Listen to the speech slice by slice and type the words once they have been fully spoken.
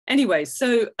Anyway,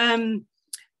 so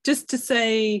just to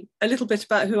say a little bit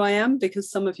about who I am, because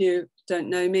some of you don't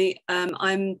know me,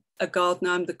 I'm a gardener.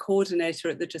 I'm the coordinator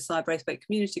at the Josiah Braithwaite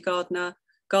Community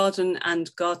Garden and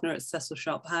gardener at Cecil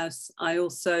Sharp House. I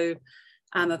also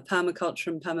am a permaculture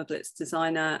and permablitz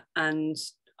designer, and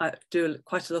I do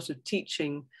quite a lot of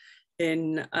teaching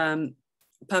in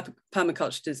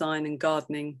permaculture design and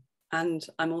gardening. And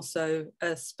I'm also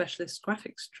a specialist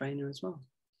graphics trainer as well.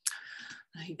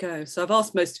 There you go. So I've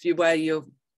asked most of you where you're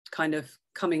kind of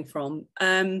coming from.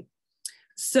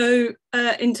 So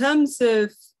in terms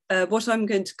of what I'm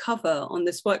going to cover on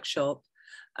this workshop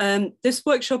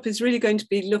is really going to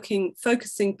be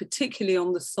focusing particularly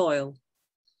on the soil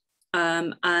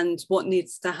and what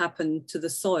needs to happen to the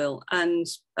soil and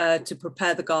to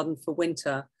prepare the garden for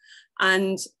winter.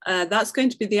 And that's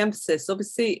going to be the emphasis.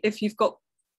 Obviously, if you've got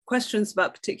questions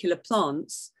about particular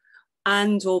plants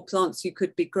or plants you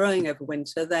could be growing over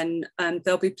winter, then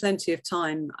there'll be plenty of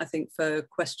time, I think, for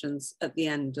questions at the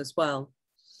end as well.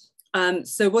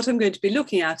 So what I'm going to be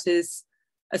looking at is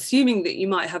assuming that you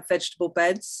might have vegetable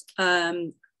beds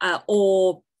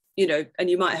or, you know, and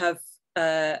you might have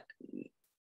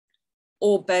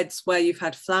or beds where you've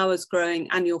had flowers growing,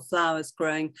 annual flowers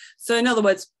growing. So in other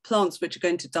words, plants which are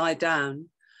going to die down.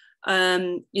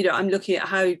 You know, I'm looking at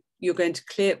how you're going to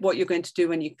clear, what you're going to do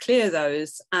when you clear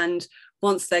those. And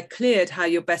once they're cleared, how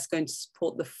you're best going to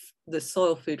support the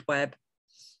soil food web.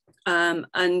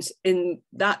 And in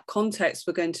that context,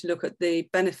 we're going to look at the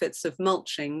benefits of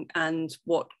mulching and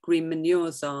what green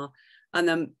manures are. And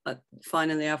then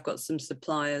finally, I've got some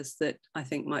suppliers that I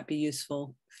think might be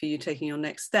useful for you taking your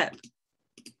next step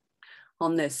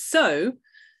on this. So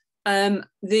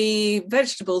the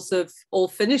vegetables have all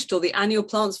finished, or the annual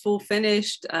plants have all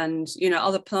finished, and you know,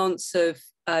 other plants have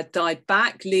died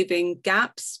back, leaving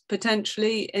gaps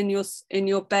potentially in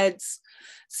your beds.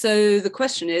 So the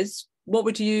question is, what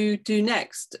would you do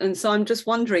next? And so I'm just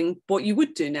wondering what you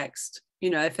would do next.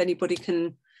 You know, if anybody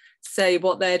can say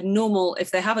what their normal, if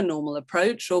they have a normal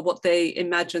approach, or what they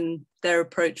imagine their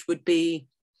approach would be,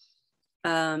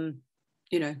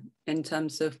 you know, in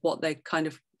terms of what they kind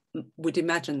of would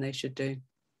imagine they should do.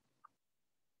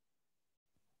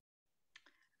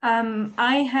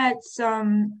 I had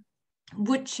some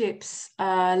wood chips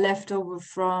left over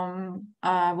from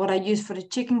what I used for the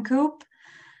chicken coop.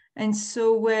 And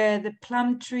so where the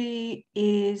plum tree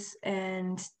is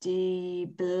and the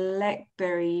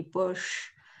blackberry bush,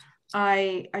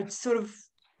 I sort of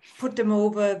put them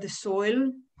over the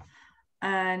soil,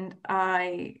 and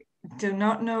I do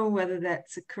not know whether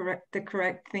that's the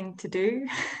correct thing to do.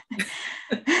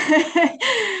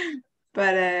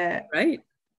 But right.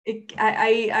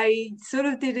 I sort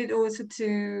of did it also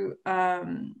to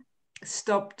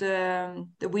stop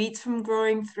the weeds from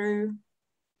growing through.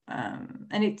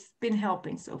 And it's been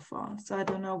helping so far. So I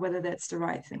don't know whether that's the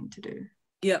right thing to do.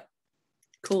 Yeah,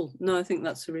 cool. No, I think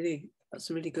that's a really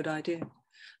good idea.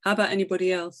 How about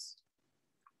anybody else?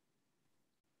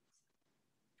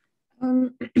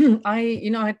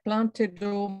 I planted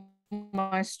all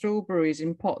my strawberries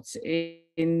in pots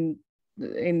in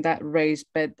that raised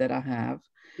bed that I have,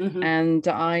 and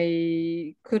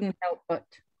I couldn't help but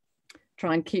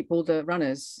try and keep all the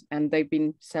runners, and they've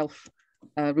been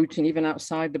rooting even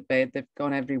outside the bed. They've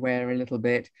gone everywhere a little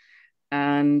bit,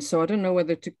 and so I don't know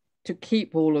whether to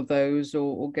keep all of those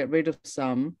or get rid of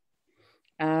some.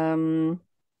 And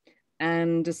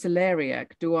the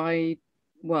celeriac, do I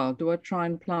try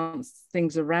and plant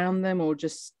things around them, or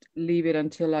just leave it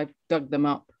until I've dug them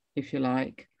up, if you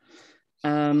like?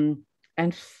 And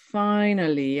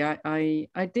finally, I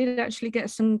did actually get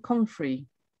some comfrey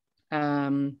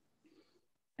and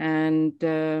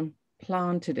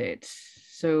planted it.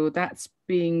 So that's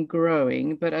been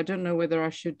growing, but I don't know whether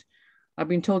I should. I've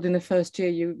been told in the first year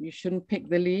you shouldn't pick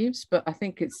the leaves, but I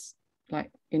think it's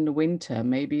like in the winter,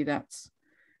 maybe that's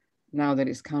now that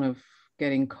it's kind of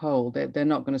getting cold, they're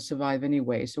not going to survive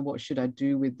anyway. So what should I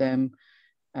do with them?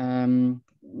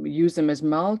 Use them as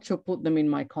mulch or put them in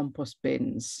my compost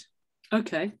bins?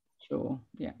 Okay. Sure.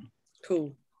 Yeah.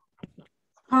 Cool.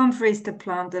 Comfrey is the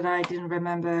plant that I didn't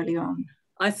remember early on.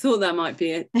 I thought that might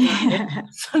be it. I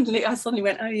suddenly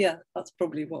went, oh yeah, that's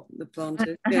probably what the plant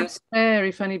is. I have spare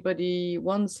if anybody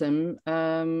wants them.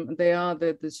 They are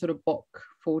the sort of Bok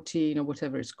 14 or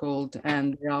whatever it's called,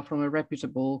 and they are from a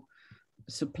reputable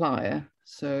supplier.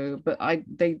 So, but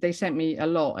they sent me a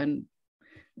lot, and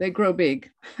they grow big.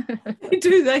 They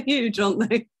do. They're huge, aren't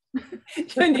they? You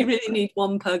only really need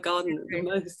one per garden at the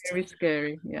most. Very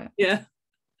scary. Yeah. Yeah.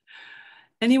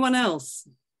 Anyone else?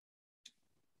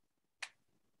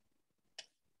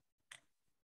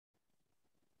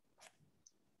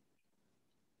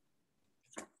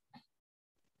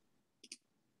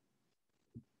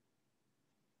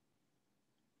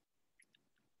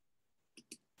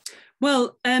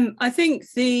 Well, I think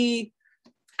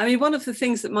one of the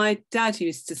things that my dad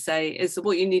used to say is that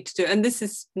what you need to do, and this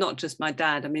is not just my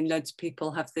dad, I mean, loads of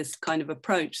people have this kind of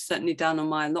approach, certainly down on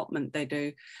my allotment they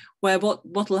do, where what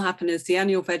will happen is the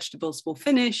annual vegetables will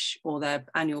finish, or their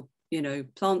annual,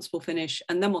 plants will finish.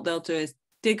 And then what they'll do is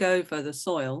dig over the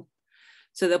soil.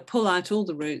 So they'll pull out all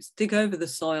the roots, dig over the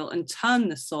soil and turn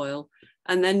the soil,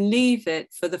 and then leave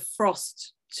it for the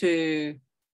frost to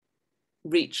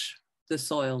reach the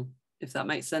soil, if that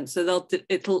makes sense. So they'll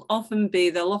often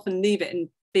leave it in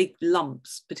big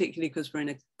lumps, particularly because we're in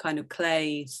a kind of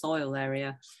clay soil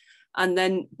area. And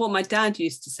then what my dad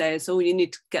used to say is, you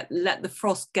need to let the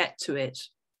frost get to it.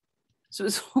 So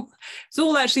it's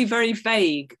all actually very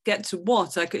vague. Get to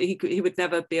what? He would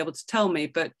never be able to tell me,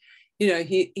 but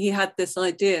he had this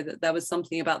idea that there was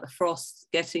something about the frost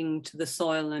getting to the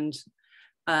soil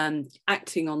and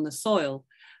acting on the soil.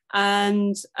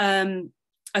 And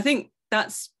I think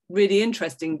that's really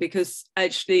interesting, because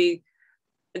actually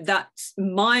that's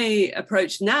my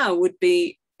approach now would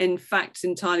be, in fact,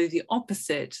 entirely the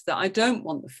opposite, that I don't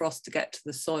want the frost to get to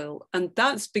the soil. And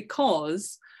that's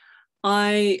because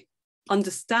I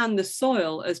understand the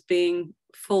soil as being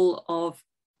full of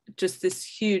just this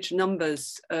huge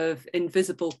numbers of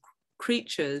invisible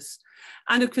creatures,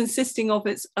 and of consisting of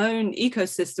its own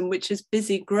ecosystem, which is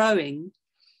busy growing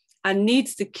and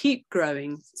needs to keep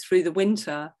growing through the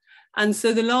winter. And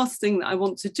so the last thing that I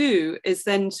want to do is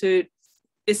then to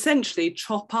essentially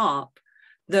chop up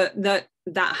that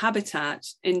habitat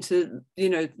into,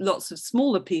 lots of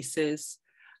smaller pieces,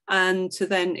 and to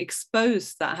then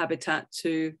expose that habitat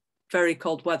to very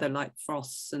cold weather like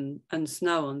frosts and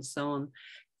snow and so on,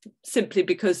 simply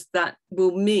because that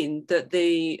will mean that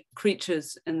the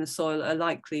creatures in the soil are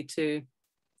likely to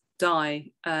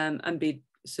die and be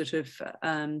sort of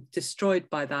destroyed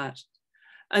by that.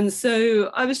 And so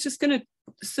I was just going to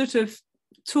sort of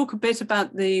talk a bit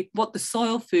about what the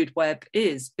soil food web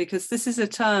is, because this is a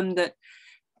term that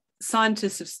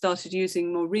scientists have started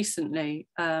using more recently.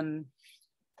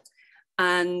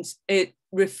 And it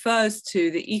refers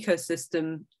to the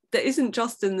ecosystem that isn't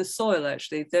just in the soil,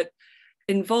 actually, that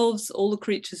involves all the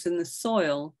creatures in the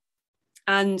soil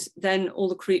and then all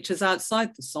the creatures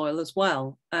outside the soil as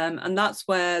well. And that's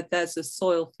where there's a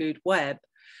soil food web,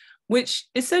 which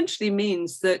essentially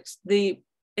means that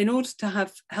in order to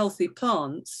have healthy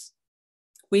plants,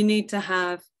 we need to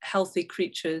have healthy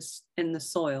creatures in the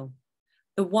soil.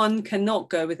 The one cannot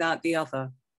go without the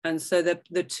other. And so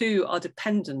the two are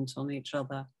dependent on each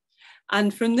other.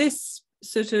 And from this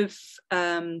sort of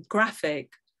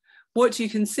graphic, what you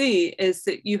can see is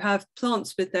that you have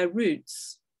plants with their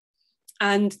roots,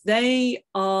 and they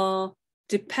are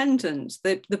dependent.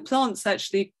 The plants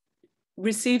actually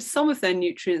receive some of their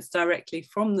nutrients directly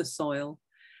from the soil,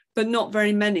 but not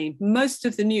very many. Most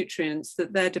of the nutrients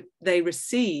that they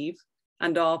receive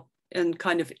and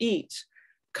kind of eat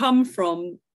come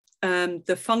from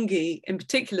the fungi, in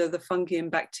particular the fungi and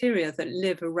bacteria that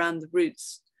live around the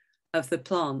roots of the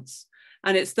plants.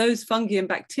 And it's those fungi and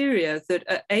bacteria that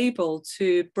are able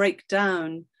to break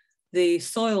down the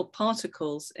soil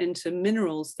particles into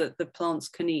minerals that the plants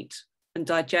can eat and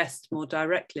digest more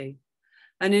directly.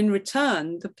 And in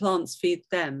return, the plants feed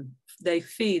them. They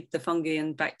feed the fungi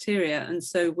and bacteria. And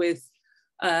so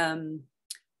they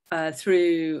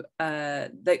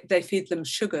feed them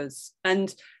sugars.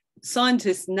 And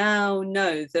scientists now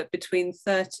know that between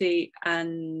 30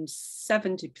 and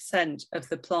 70% of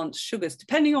the plant's sugars,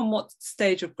 depending on what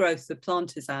stage of growth the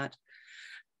plant is at,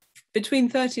 between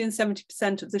 30 and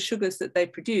 70% of the sugars that they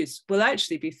produce will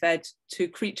actually be fed to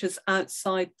creatures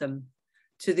outside them,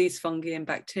 to these fungi and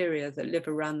bacteria that live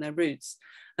around their roots.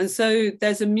 And so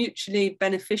there's a mutually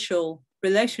beneficial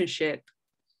relationship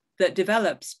that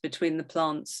develops between the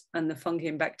plants and the fungi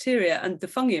and bacteria. And the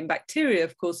fungi and bacteria,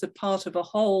 of course, are part of a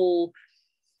whole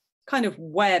kind of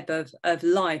web of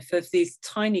life, of these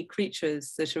tiny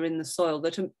creatures that are in the soil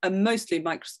that are mostly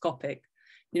microscopic.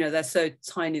 They're so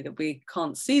tiny that we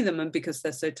can't see them. And because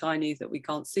they're so tiny that we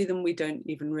can't see them, we don't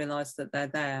even realize that they're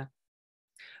there.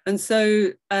 And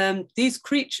so these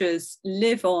creatures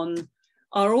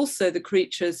are also the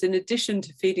creatures, in addition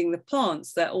to feeding the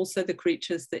plants, they're also the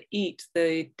creatures that eat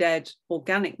the dead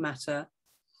organic matter.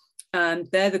 And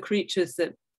they're the creatures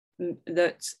that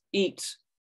eat,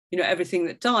 everything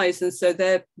that dies. And so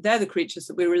they're the creatures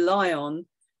that we rely on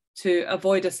to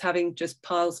avoid us having just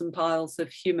piles and piles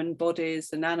of human bodies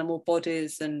and animal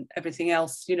bodies and everything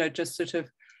else, just sort of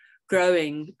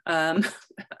growing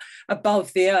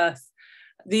above the earth.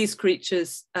 These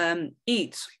creatures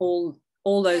eat all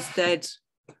that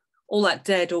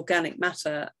dead organic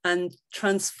matter and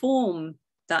transform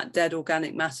that dead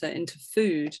organic matter into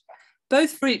food.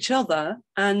 both for each other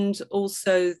and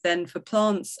also then for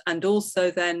plants and also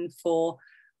then for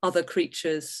other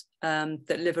creatures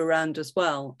that live around as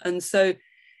well. And so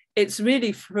it's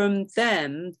really from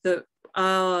them that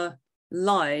our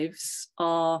lives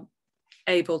are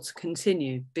able to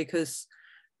continue, because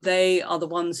they are the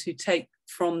ones who take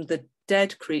from the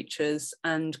dead creatures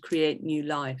and create new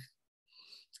life.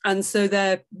 And so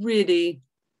they're really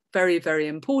very, very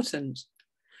important.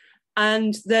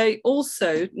 And they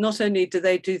also, not only do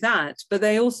they do that, but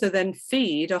they also then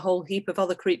feed a whole heap of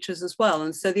other creatures as well.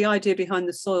 And so the idea behind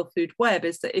the soil food web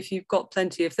is that if you've got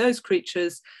plenty of those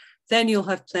creatures, then you'll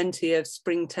have plenty of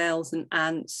springtails and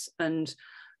ants and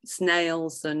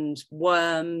snails and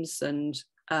worms and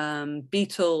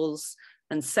beetles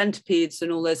and centipedes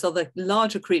and all those other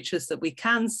larger creatures that we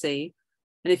can see.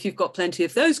 And if you've got plenty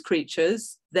of those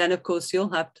creatures, then of course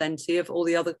you'll have plenty of all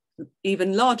the other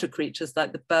even larger creatures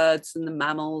like the birds and the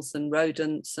mammals and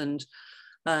rodents and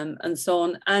so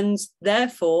on. And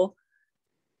therefore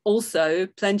also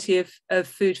plenty of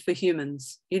food for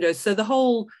humans, you know. So the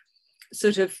whole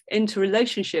sort of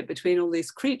interrelationship between all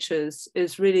these creatures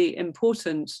is really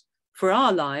important for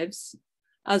our lives,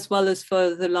 as well as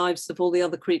for the lives of all the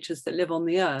other creatures that live on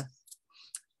the earth.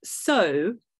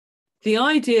 So the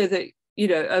idea that, you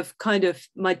know, of kind of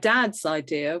my dad's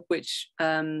idea, which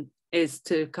is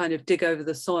to kind of dig over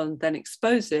the soil and then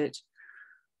expose it,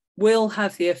 will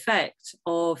have the effect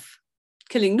of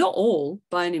killing, not all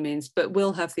by any means, but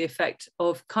will have the effect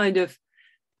of kind of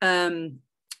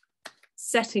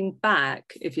setting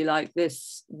back, if you like,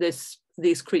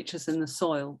 these creatures in the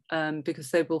soil,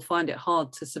 because they will find it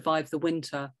hard to survive the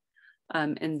winter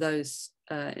in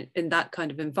that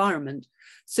kind of environment.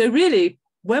 So really,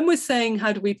 when we're saying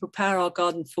how do we prepare our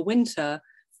garden for winter,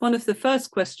 one of the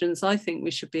first questions I think we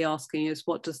should be asking is,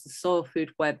 what does the soil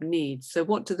food web need? So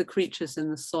what do the creatures in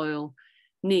the soil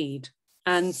need?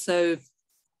 And so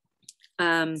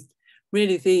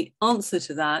really the answer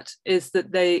to that is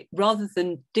that they, rather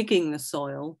than digging the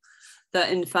soil,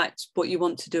 that in fact what you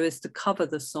want to do is to cover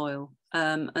the soil.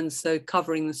 And so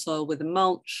covering the soil with a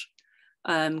mulch,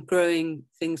 growing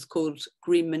things called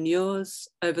green manures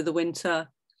over the winter.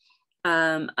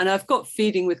 And I've got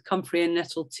feeding with comfrey and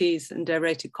nettle teas and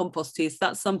aerated compost teas.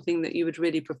 That's something that you would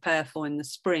really prepare for in the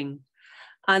spring,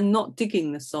 and not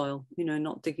digging the soil, you know,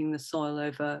 not digging the soil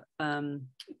over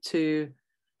to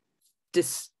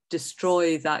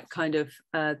destroy that kind of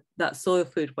that soil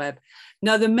food web.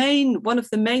 Now, one of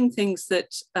the main things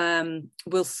that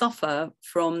will suffer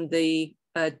from the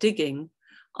digging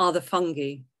are the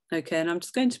fungi. Okay, and I'm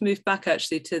just going to move back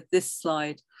actually to this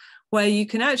slide, where you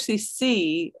can actually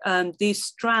see these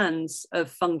strands of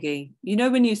fungi. You know,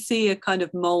 when you see a kind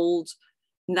of mold,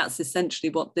 and that's essentially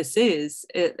what this is,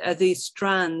 it are these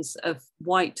strands of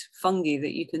white fungi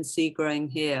that you can see growing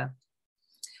here.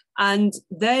 And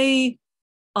they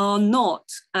are not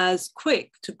as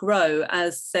quick to grow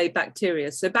as, say,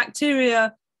 bacteria. So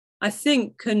bacteria, I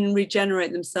think, can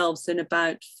regenerate themselves in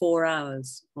about 4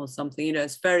 hours or something. You know,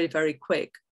 it's very, very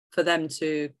quick for them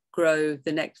to grow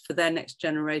for their next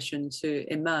generation to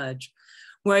emerge.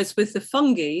 Whereas with the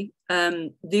fungi,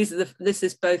 these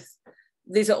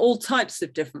are all types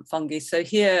of different fungi. So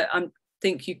here I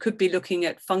think you could be looking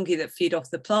at fungi that feed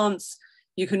off the plants.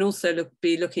 You can also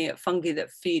be looking at fungi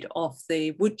that feed off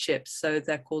the wood chips. So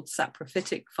they're called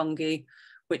saprophytic fungi,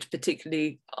 which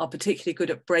are particularly good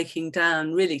at breaking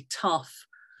down really tough,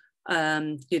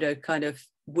 you know, kind of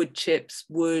wood chips,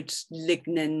 wood,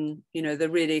 lignin, you know, the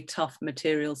really tough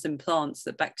materials in plants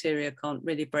that bacteria can't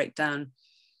really break down.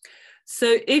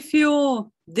 So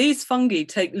these fungi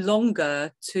take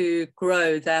longer to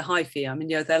grow their hyphae. I mean,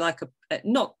 you know, they're like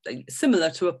not similar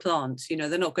to a plant, you know,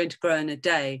 they're not going to grow in a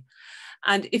day.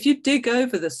 And if you dig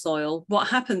over the soil, what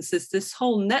happens is this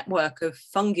whole network of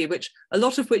fungi, a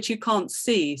lot of which you can't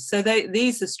see. So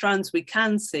these are strands we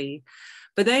can see,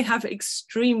 but they have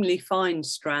extremely fine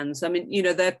strands. I mean, you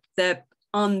know, they're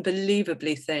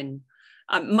unbelievably thin,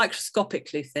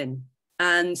 microscopically thin.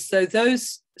 And so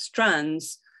those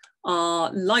strands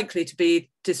are likely to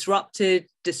be disrupted,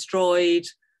 destroyed,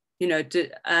 you know,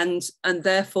 and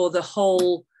therefore the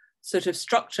whole sort of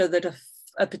structure that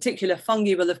a particular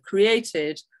fungi will have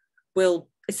created will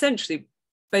essentially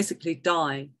basically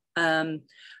die.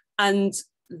 And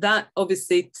that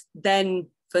obviously then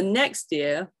for next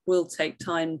year will take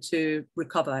time to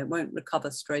recover. It won't recover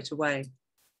straight away.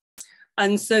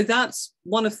 And so that's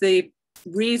one of the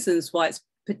reasons why it's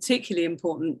particularly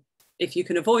important, if you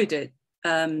can avoid it,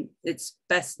 it's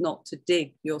best not to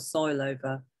dig your soil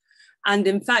over. And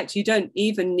in fact, you don't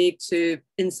even need to,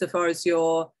 insofar as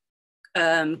you're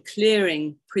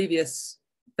clearing previous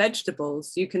vegetables,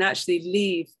 you can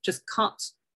actually just cut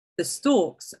the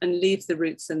stalks and leave the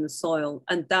roots in the soil,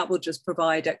 and that will just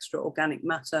provide extra organic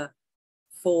matter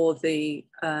for the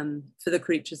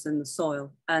creatures in the soil,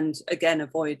 and again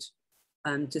avoid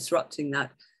disrupting that.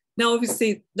 Now,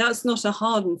 obviously, that's not a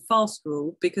hard and fast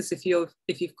rule, because if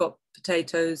you've got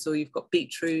potatoes or you've got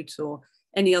beetroot or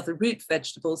any other root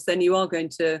vegetables, then you are going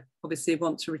to obviously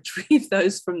want to retrieve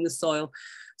those from the soil.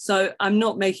 So I'm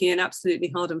not making an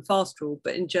absolutely hard and fast rule,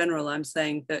 but in general, I'm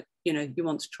saying that, you know, you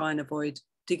want to try and avoid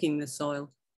digging the soil.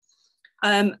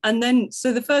 And then, so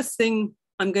the first thing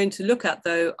I'm going to look at,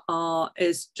 though,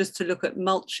 is just to look at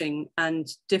mulching and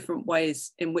different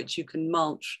ways in which you can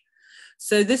mulch.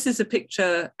 So this is a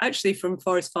picture actually from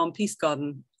Forest Farm Peace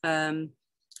Garden,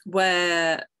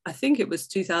 where I think it was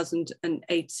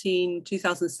 2018,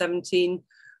 2017,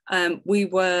 we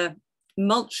were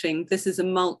mulching. This is a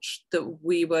mulch that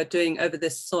we were doing over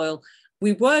this soil.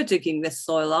 We were digging this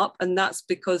soil up, and that's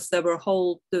because there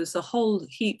was a whole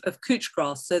heap of couch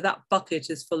grass. So that bucket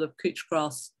is full of couch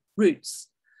grass roots.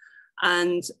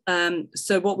 And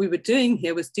so what we were doing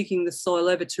here was digging the soil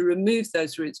over to remove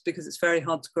those roots, because it's very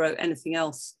hard to grow anything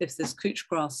else if there's couch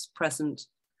grass present.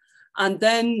 And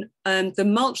then the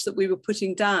mulch that we were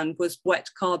putting down was wet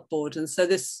cardboard. And so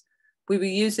we were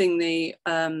using the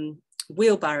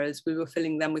wheelbarrows, we were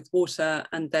filling them with water,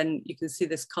 and then you can see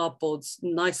this cardboard's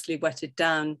nicely wetted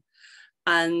down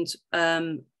and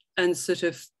sort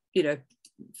of, you know,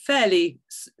 fairly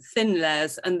thin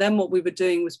layers. And then what we were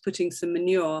doing was putting some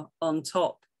manure on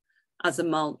top as a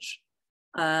mulch.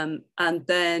 And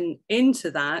then into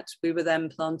that, we were then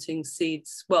planting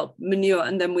seeds, well, manure,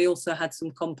 and then we also had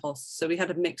some compost. So we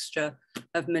had a mixture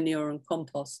of manure and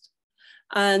compost.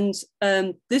 And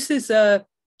this is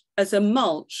as a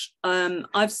mulch,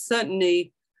 I've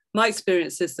certainly, my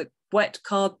experience is that wet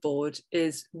cardboard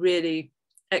is really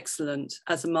excellent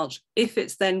as a mulch if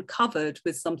it's then covered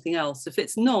with something else. If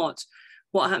it's not,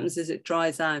 what happens is it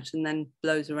dries out and then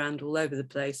blows around all over the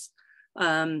place,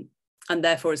 and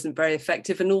therefore isn't very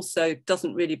effective, and also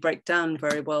doesn't really break down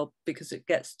very well because it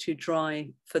gets too dry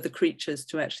for the creatures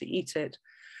to actually eat it.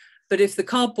 But if the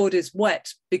cardboard is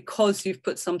wet because you've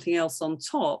put something else on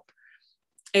top,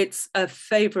 it's a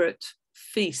favorite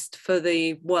feast for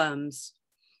the worms.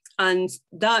 And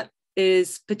that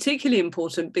is particularly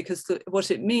important because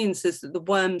what it means is that the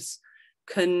worms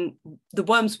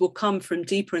will come from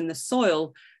deeper in the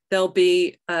soil. They'll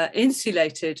be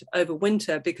insulated over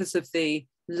winter because of the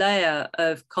layer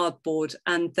of cardboard,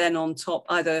 and then on top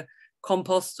either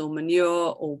compost or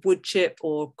manure or wood chip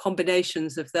or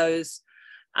combinations of those.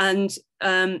 And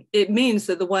it means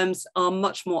that the worms are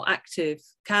much more active,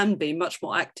 can be much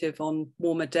more active on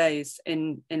warmer days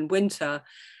in winter.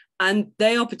 And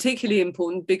they are particularly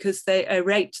important because they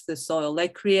aerate the soil. They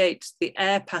create the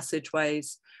air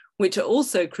passageways, which are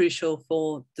also crucial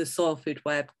for the soil food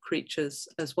web creatures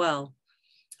as well.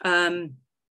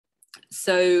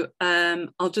 So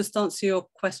I'll just answer your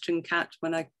question, Kat,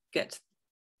 when I get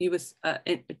you was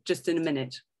just in a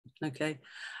minute. Okay.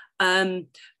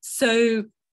 So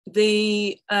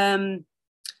the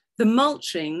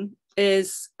mulching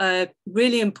is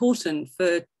really important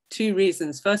for two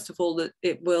reasons. First of all, that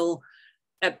it will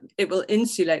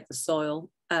insulate the soil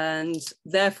and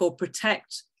therefore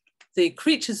protect the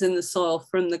creatures in the soil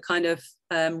from the kind of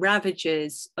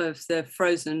ravages of the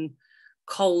frozen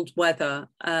cold weather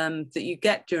that you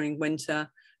get during winter.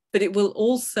 But it will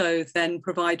also then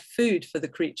provide food for the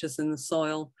creatures in the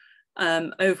soil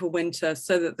over winter,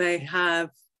 so that they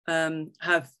have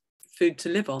food to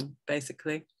live on,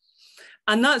 basically.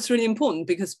 And that's really important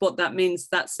because what that means,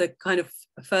 that's a kind of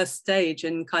first stage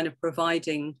in kind of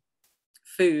providing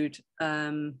food,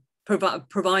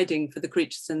 providing for the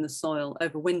creatures in the soil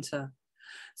over winter.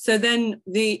 So then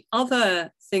the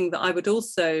other thing that I would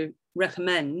also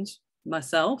recommend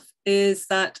myself is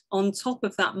that on top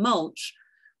of that mulch,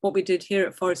 what we did here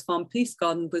at Forest Farm Peace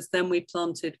Garden was then we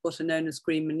planted what are known as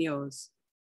green manures.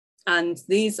 And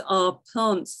these are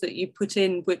plants that you put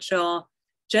in, which are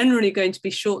generally going to be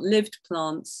short-lived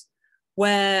plants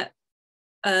where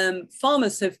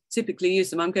farmers have typically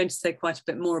used them. I'm going to say quite a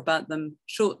bit more about them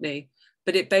shortly,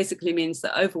 but it basically means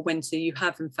that over winter you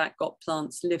have in fact got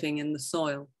plants living in the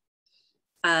soil.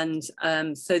 And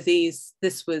so this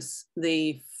was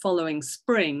the following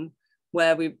spring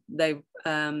where we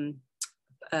had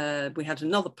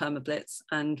another permablitz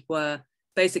and were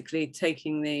basically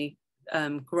taking the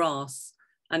grass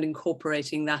and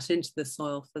incorporating that into the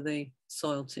soil for the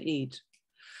soil to eat.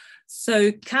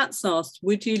 So Kat's asked,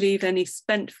 would you leave any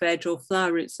spent veg or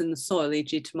flower roots in the soil,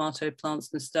 e.g. tomato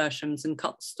plants, nasturtiums, and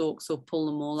cut the stalks or pull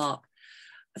them all up?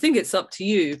 I think it's up to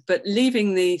you, but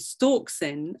leaving the stalks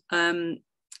in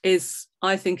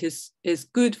I think is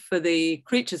good for the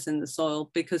creatures in the soil,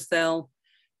 because they'll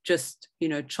just, you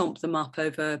know, chomp them up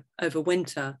over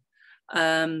winter.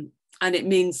 And it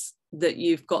means that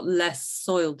you've got less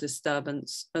soil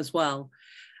disturbance as well.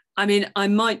 I mean, I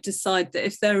might decide that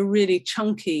if they're really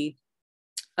chunky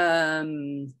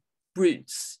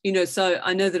roots, you know, so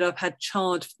I know that I've had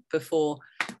chard before,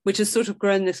 which has sort of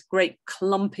grown this great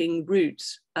clumping root,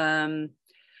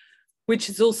 which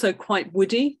is also quite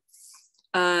woody.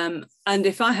 And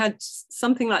if I had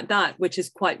something like that, which is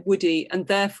quite woody and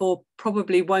therefore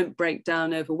probably won't break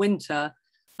down over winter,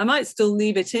 I might still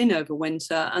leave it in over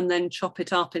winter and then chop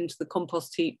it up into the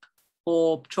compost heap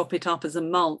or chop it up as a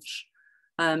mulch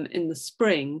in the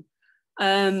spring.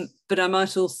 But I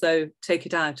might also take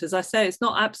it out. As I say, it's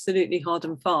not absolutely hard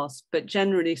and fast, but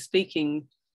generally speaking,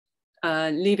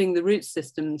 leaving the root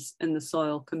systems in the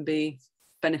soil can be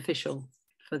beneficial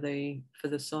for the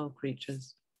soil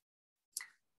creatures.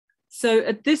 So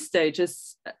at this stage,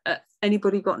 has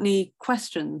anybody got any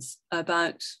questions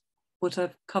about what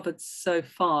I've covered so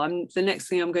far? The next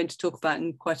thing I'm going to talk about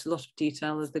in quite a lot of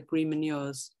detail is the green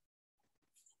manures.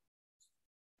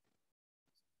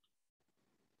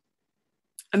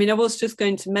 I mean, I was just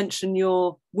going to mention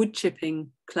your wood chipping,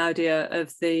 Claudia,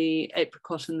 of the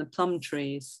apricot and the plum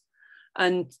trees.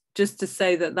 And just to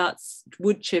say that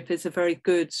wood chip is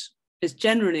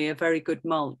generally a very good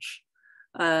mulch.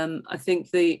 I think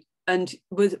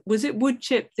was it wood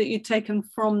chip that you'd taken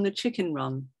from the chicken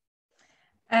run?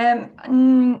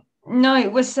 No,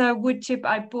 it was a wood chip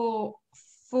I bought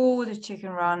for the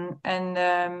chicken run,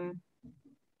 and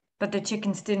but the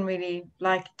chickens didn't really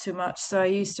like it too much, so I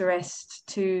used the rest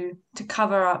to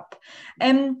cover up.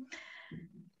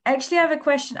 Actually, I have a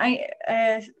question.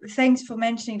 Thanks for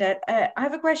mentioning that. I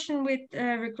have a question with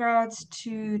regards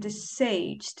to the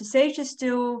sage. The sage is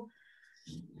still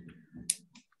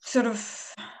sort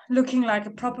of looking like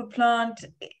a proper plant.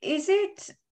 Is it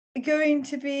going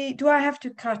to be, do I have to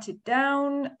cut it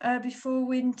down before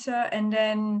winter and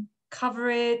then cover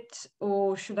it,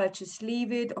 or should I just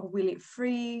leave it, or will it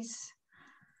freeze?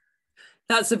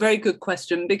 That's a very good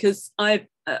question, because I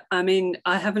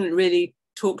haven't really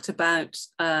talked about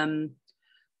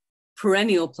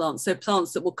perennial plants, so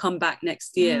plants that will come back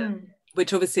next year,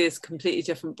 which obviously is a completely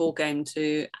different ballgame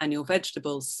to annual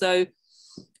vegetables. So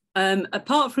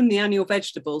apart from the annual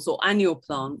vegetables or annual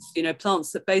plants, you know,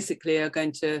 plants that basically are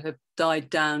going to have died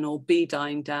down or be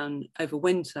dying down over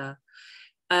winter,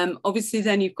 obviously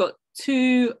then you've got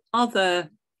two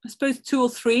or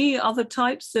three other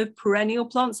types of perennial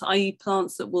plants, i.e.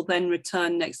 plants that will then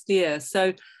return next year.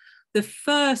 So the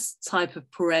first type of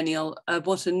perennial are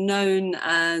what are known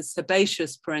as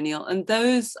herbaceous perennial, and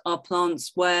those are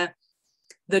plants where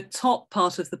the top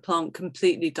part of the plant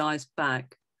completely dies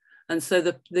back. And so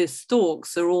the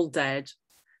stalks are all dead,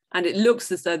 and it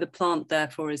looks as though the plant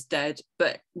therefore is dead,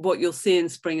 but what you'll see in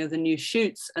spring are the new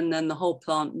shoots, and then the whole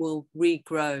plant will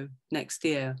regrow next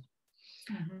year.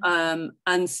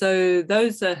 And so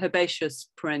those are herbaceous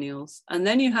perennials. And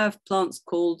then you have plants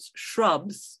called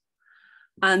shrubs,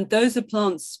 and those are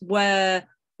plants where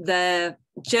they're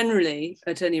generally,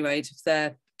 at any rate, if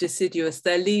they're deciduous,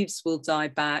 their leaves will die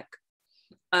back,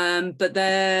 but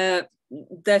they're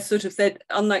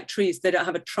unlike trees, they don't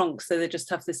have a trunk, so they just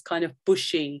have this kind of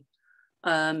bushy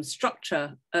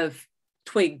structure of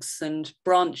twigs and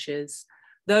branches.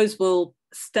 Those will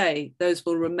stay, those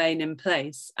will remain in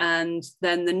place, and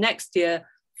then the next year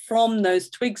from those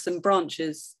twigs and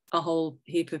branches a whole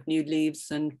heap of new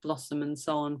leaves and blossom and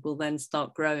so on will then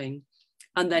start growing.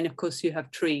 And then of course you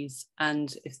have trees,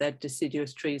 and if they're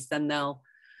deciduous trees, then they'll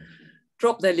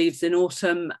drop their leaves in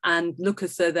autumn and look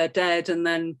as though they're dead and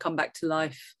then come back to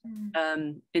life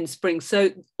in spring. So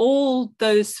all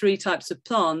those three types of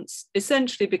plants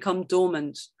essentially become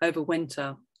dormant over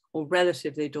winter, or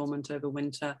relatively dormant over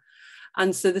winter.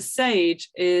 And so the sage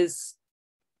is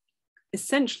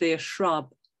essentially a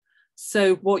shrub.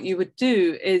 So what you would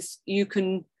do is you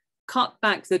can cut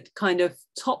back the kind of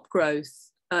top growth.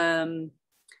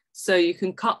 So you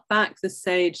can cut back the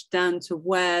sage down to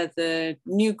where the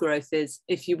new growth is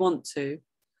if you want to.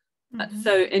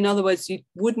 So in other words, you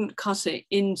wouldn't cut it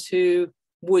into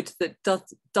wood that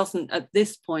doesn't at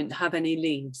this point have any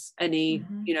leaves, any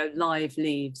live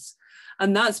leaves.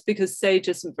 And that's because sage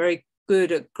isn't very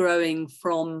good at growing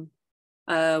from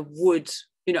wood,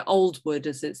 old wood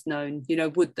as it's known,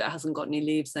 wood that hasn't got any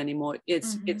leaves anymore.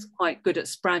 It's quite good at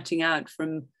sprouting out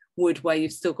from wood where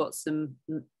you've still got some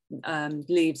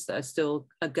leaves that are still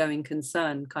a going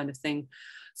concern kind of thing.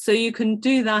 So you can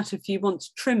do that if you want to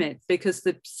trim it, because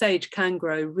the sage can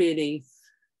grow really,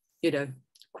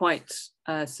 quite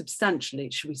substantially,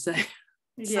 should we say.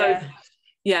 Yeah. So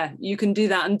yeah, you can do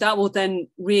that, and that will then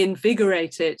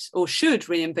reinvigorate it, or should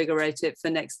reinvigorate it for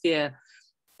next year.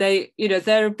 They, you know,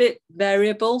 they're a bit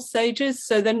variable sages,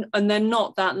 so then, and they're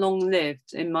not that long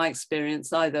lived in my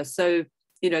experience either. So,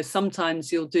 you know,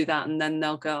 sometimes you'll do that and then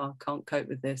they'll go, oh, I can't cope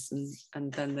with this,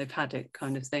 and then they've had it,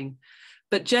 kind of thing.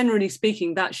 But generally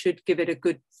speaking, that should give it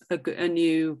a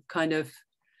new kind of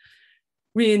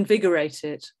reinvigorate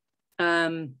it.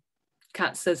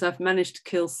 Kat says, I've managed to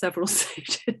kill several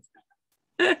sages.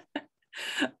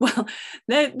 Well,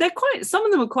 they're quite, some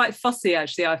of them are quite fussy,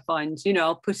 actually, I find. You know,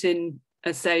 I'll put in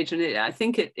a sage and I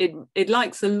think it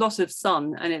likes a lot of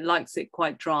sun, and it likes it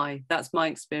quite dry. That's my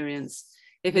experience.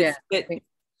 If it's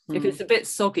if it's a bit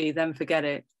soggy, then forget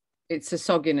it. It's a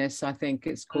sogginess, I think,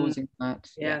 it's causing that.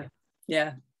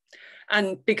 Yeah.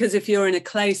 And because if you're in a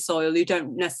clay soil, you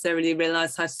don't necessarily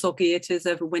realize how soggy it is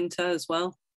over winter as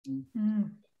well.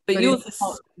 But yours,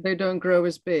 they don't grow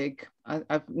as big.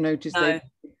 I've noticed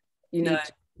you need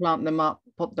to plant them up,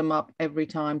 pot them up every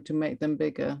time to make them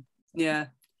bigger. Yeah.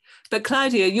 But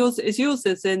Claudia, yours is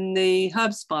in the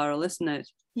herb spiral, isn't it?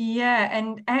 Yeah,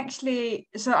 and actually,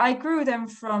 so I grew them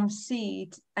from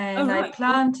seed, and I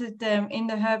planted them in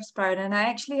the herb spiral, and I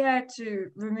actually had to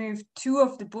remove 2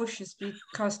 of the bushes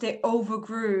because they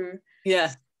overgrew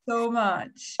so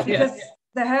much. Because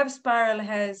the herb spiral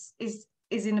is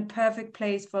in a perfect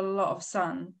place for a lot of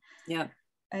sun. Yeah.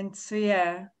 And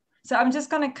so so I'm just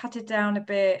gonna cut it down a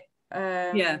bit.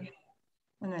 And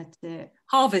that's it.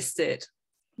 Harvest it.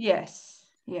 Yes.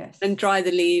 And dry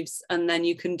the leaves, and then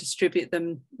you can distribute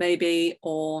them maybe,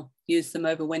 or use them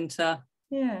over winter.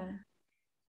 Yeah.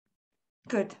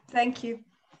 Good. Thank you.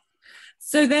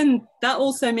 So then that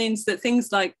also means that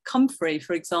things like comfrey,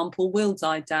 for example, will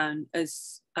die down,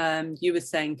 as you were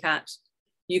saying, Kat.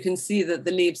 You can see that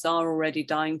the leaves are already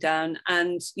dying down,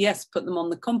 and yes, put them on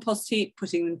the compost heap,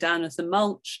 putting them down as a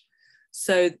mulch.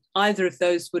 So either of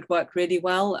those would work really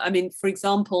well. I mean, for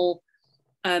example,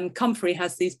 comfrey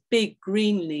has these big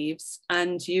green leaves,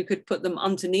 and you could put them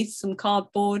underneath some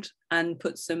cardboard and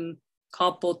put some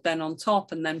cardboard then on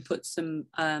top, and then put some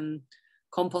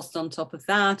compost on top of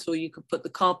that, or you could put the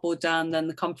cardboard down, then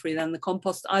the comfrey, then the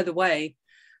compost. Either way,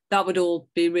 that would all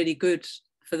be really good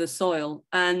for the soil.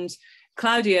 And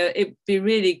Claudia, it'd be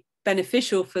really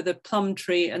beneficial for the plum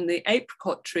tree and the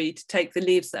apricot tree to take the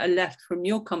leaves that are left from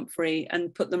your comfrey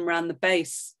and put them around the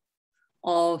base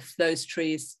of those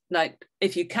trees. Like,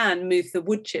 if you can, move the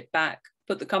wood chip back,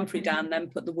 put the comfrey down, then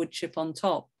put the wood chip on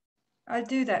top. I'll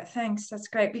do that, thanks, that's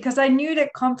great, because I knew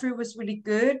that comfrey was really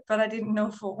good, but I didn't know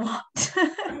for what.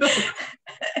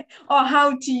 Or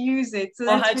how to use it. So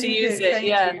that's really good. Thank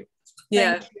you.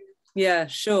 Thank you. Yeah,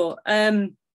 sure.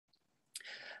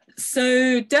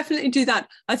 So definitely do that.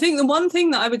 I think the one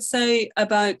thing that I would say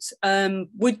about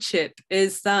wood chip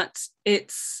is that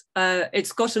it's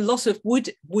got a lot of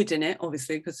wood in it,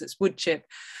 obviously, because it's wood chip.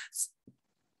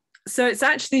 So it's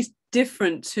actually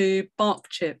different to bark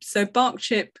chip. So bark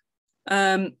chip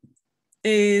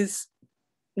is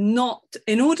not,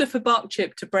 in order for bark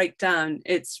chip to break down,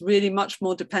 it's really much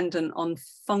more dependent on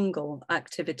fungal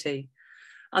activity.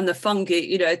 And the fungi,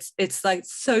 you know, it's like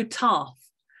so tough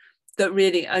that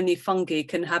really only fungi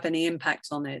can have any impact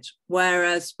on it.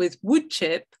 Whereas with wood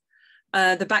chip,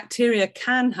 the bacteria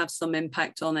can have some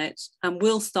impact on it and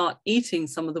will start eating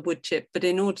some of the wood chip. But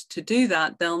in order to do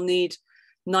that, they'll need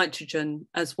nitrogen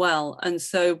as well. And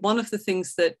so one of the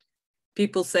things that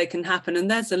people say can happen, and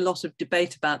there's a lot of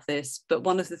debate about this, but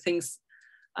one of the things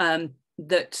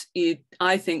that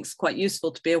I think is quite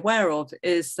useful to be aware of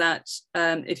is that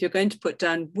if you're going to put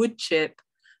down wood chip,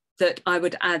 that I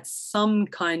would add some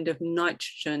kind of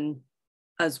nitrogen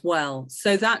as well.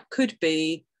 So that could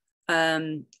be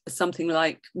something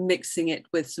like mixing it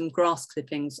with some grass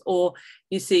clippings, or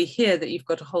you see here that you've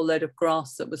got a whole load of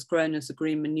grass that was grown as a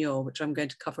green manure, which I'm going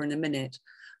to cover in a minute.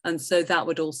 And so that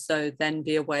would also then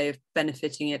be a way of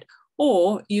benefiting it.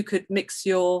 Or you could mix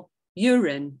your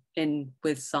urine in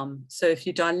with some. So if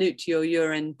you dilute your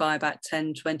urine by about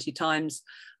 10, 20 times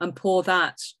and pour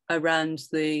that around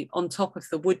on top of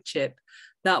the wood chip,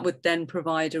 that would then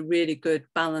provide a really good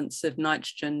balance of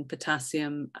nitrogen,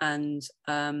 potassium, and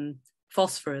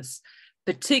phosphorus,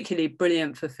 particularly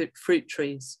brilliant for fruit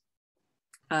trees.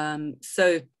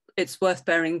 So it's worth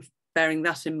bearing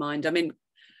that in mind. I mean,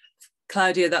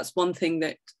 Claudia, that's one thing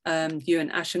that you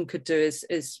and Ashen could do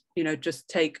is you know, just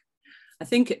take, I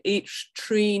think each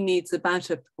tree needs about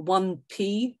 1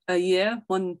 pea a year,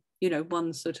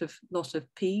 one sort of lot of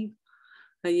pea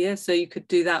a year. So you could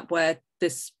do that where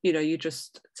this, you know, you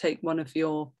just take one of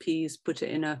your peas, put it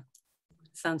in a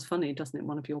Sounds funny, doesn't it?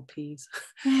 One of your peas.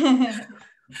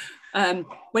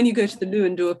 When you go to the loo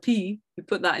and do a pea, you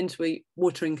put that into a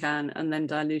watering can and then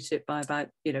dilute it by about,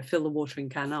 fill the watering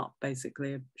can up,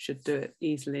 basically. Should do it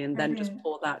easily, and then just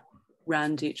pour that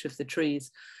round each of the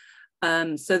trees.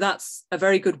 So that's a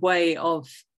very good way of,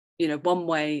 one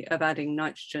way of adding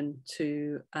nitrogen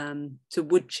to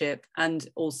wood chip, and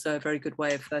also a very good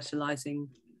way of fertilizing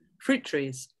fruit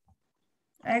trees.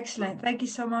 Excellent. Thank you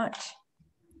so much.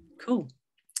 Cool.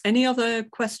 Any other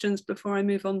questions before I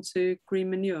move on to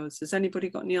green manures? Has anybody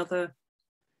got any other?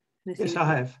 Yes, I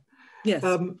have. Yes.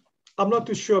 I'm not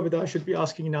too sure whether I should be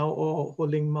asking now or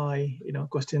holding my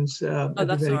questions at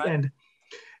the very end.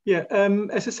 Yeah,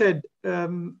 as I said,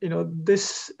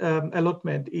 this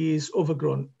allotment is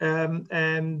overgrown,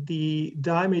 and the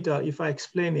diameter, if I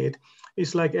explain it,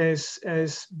 is like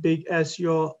as big as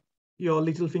your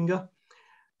little finger.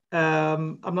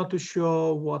 I'm not too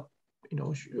sure what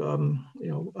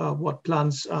what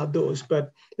plants are those,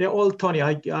 but they're all thorny.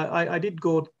 I did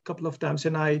go a couple of times,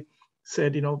 and I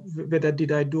said, whether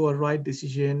did I do a right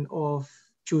decision of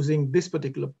choosing this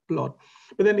particular plot?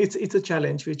 But then it's a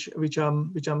challenge which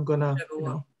I'm gonna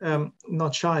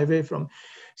not shy away from.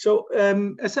 So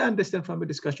as I understand from the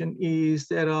discussion, is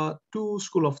there are two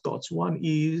school of thoughts. One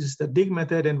is the dig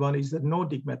method, and one is the no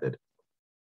dig method.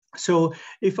 So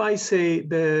if I use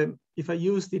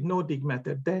the no dig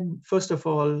method, then first of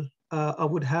all, I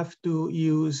would have to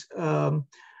use a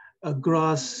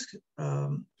grass,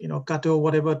 cutter or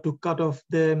whatever to cut off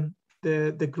the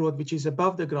growth which is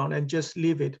above the ground and just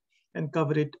leave it and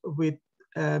cover it with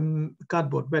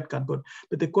cardboard, wet cardboard.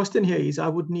 But the question here is, I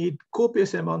would need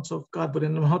copious amounts of cardboard,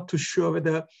 and I'm not too sure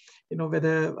whether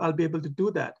I'll be able to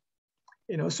do that.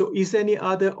 So is there any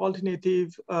other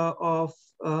alternative of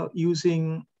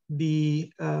using the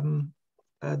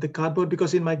cardboard?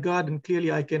 Because in my garden,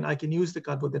 clearly I can use the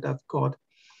cardboard that I've got,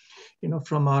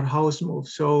 from our house move.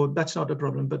 So that's not a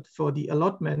problem. But for the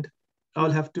allotment,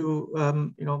 I'll have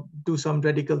to, do some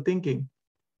radical thinking.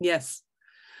 Yes.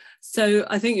 So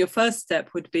I think your first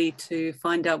step would be to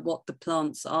find out what the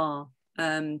plants are,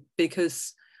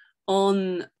 because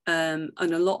on an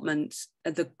allotment,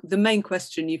 the main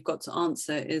question you've got to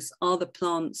answer is, are the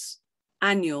plants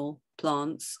annual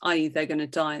plants, i.e. they're going to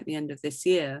die at the end of this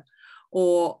year,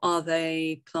 or are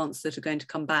they plants that are going to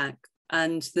come back?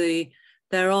 And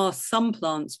there are some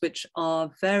plants which are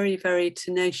very, very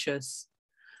tenacious,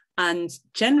 and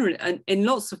generally, and in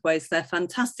lots of ways, they're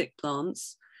fantastic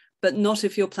plants, but not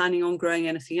if you're planning on growing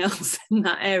anything else in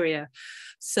that area.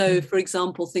 So for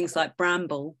example, things like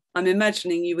bramble, I'm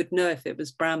imagining you would know if it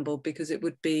was bramble because it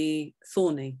would be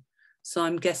thorny. So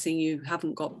I'm guessing you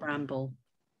haven't got bramble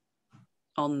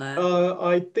on there.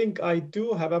 I think I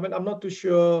do have. I mean, I'm not too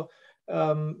sure,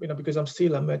 because I'm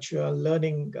still amateur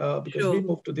learning, because we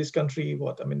moved to this country,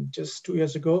 just 2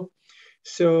 years ago.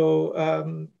 So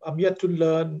I'm yet to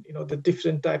learn, the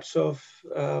different types of,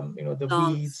 the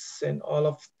plants, weeds and all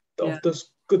of those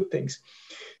good things.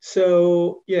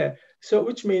 So yeah, so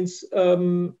which means I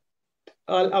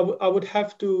would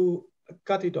have to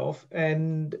cut it off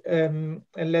and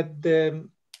let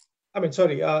them.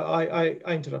 Sorry, I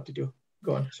interrupted you.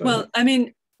 Go on. Sorry. Well,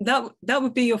 that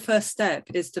would be your first step,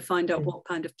 is to find out what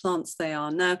kind of plants they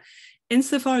are. Now,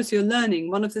 insofar as you're learning,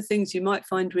 one of the things you might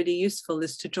find really useful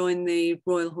is to join the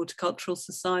Royal Horticultural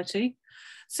Society.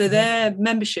 So their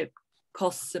membership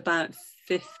costs about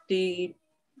 £55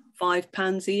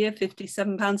 a year,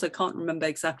 £57. I can't remember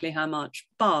exactly how much,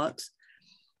 but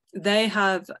they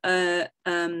have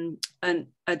an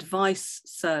advice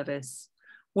service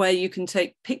where you can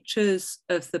take pictures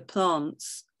of the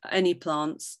plants, any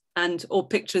plants, or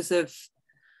pictures of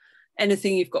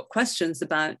anything you've got questions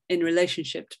about in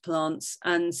relationship to plants,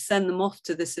 and send them off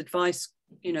to this advice,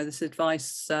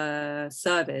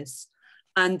 service,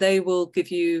 and they will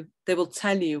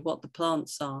tell you what the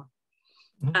plants are.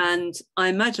 And I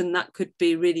imagine that could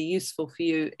be really useful for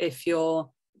you if you're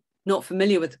not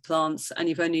familiar with the plants and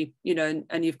you've only,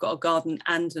 and you've got a garden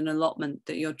and an allotment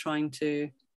that you're trying to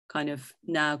kind of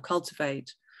now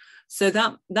cultivate. So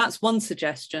that's one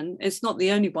suggestion. It's not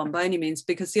the only one by any means,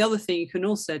 because the other thing you can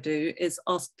also do is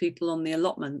ask people on the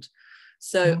allotment.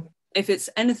 So if it's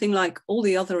anything like all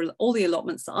the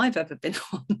allotments that I've ever been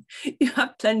on, you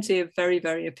have plenty of very,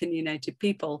 very opinionated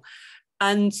people,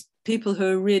 and people who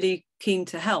are really keen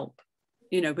to help,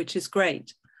 which is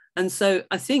great. And so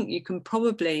I think you can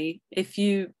probably, if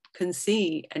you can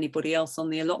see anybody else on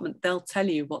the allotment, they'll tell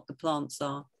you what the plants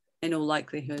are in all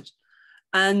likelihood.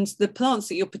 And the plants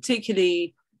that you're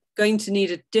particularly going to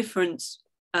need a different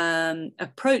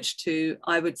approach to,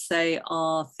 I would say,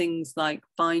 are things like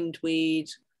bindweed,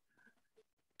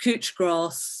 couch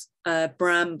grass,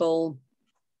 bramble,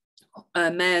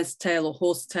 mare's tail or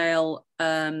horsetail,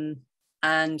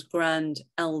 and grand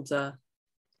elder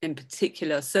in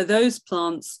particular. So those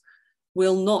plants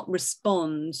will not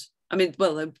respond. I mean,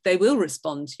 well, they will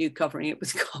respond to you covering it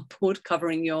with cardboard,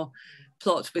 covering your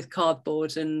plot with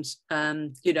cardboard and,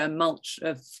 mulch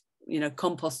of,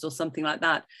 compost or something like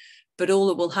that. But all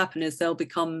that will happen is they'll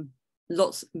become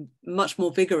much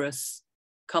more vigorous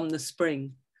come the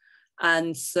spring.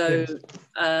 And so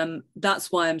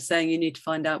that's why I'm saying you need to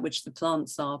find out which the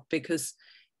plants are, because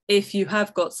if you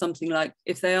have got something like,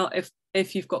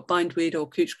 if you've got bindweed or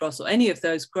couch grass or any of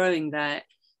those growing there,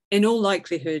 in all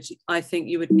likelihood, I think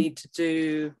you would need to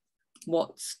do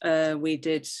what we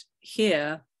did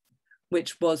here,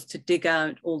 which was to dig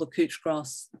out all the couch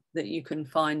grass that you can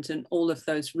find and all of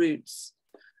those roots.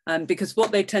 Because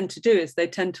what they tend to do is they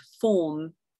tend to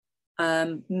form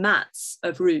mats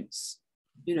of roots,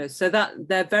 so that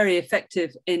they're very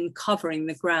effective in covering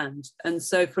the ground. And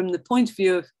so from the point of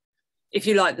view of, if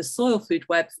you like, the soil food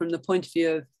web, from the point of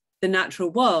view of the natural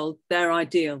world, they're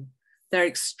ideal. They're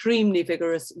extremely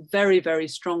vigorous, very, very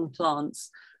strong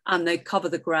plants, and they cover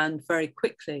the ground very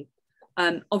quickly.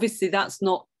 Obviously, that's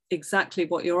not exactly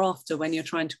what you're after when you're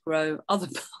trying to grow other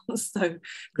plants, though,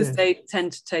 because they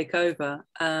tend to take over.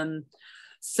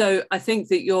 So I think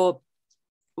that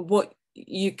what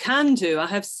you can do, I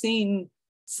have seen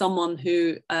someone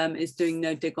who is doing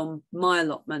no dig on my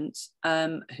allotment,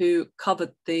 who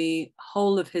covered the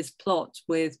whole of his plot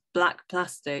with black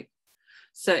plastic,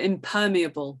 so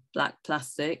impermeable black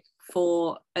plastic,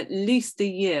 for at least a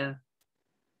year.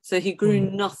 So he grew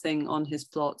nothing on his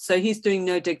plot. So he's doing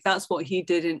no dig. That's what he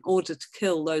did in order to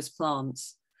kill those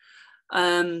plants.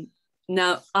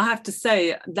 Now, I have to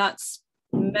say that's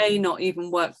may not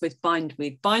even work with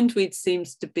bindweed. Bindweed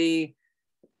seems to be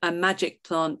a magic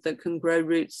plant that can grow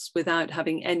roots without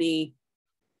having any,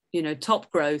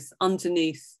 top growth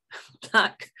underneath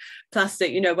black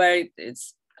plastic, where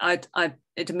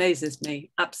it amazes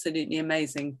me, absolutely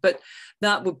amazing. But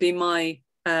that would be my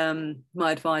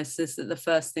advice, is that the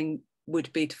first thing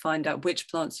would be to find out which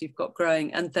plants you've got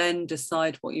growing and then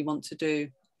decide what you want to do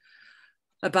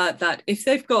about that. If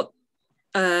they've got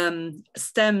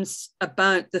stems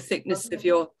about the thickness of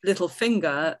your little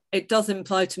finger, it does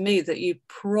imply to me that you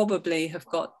probably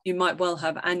you might well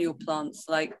have annual plants,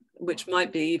 which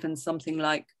might be even something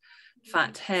like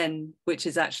fat hen, which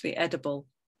is actually edible.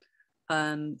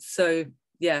 So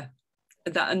yeah,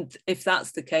 and if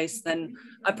that's the case, then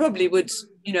I probably would,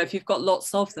 if you've got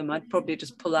lots of them, I'd probably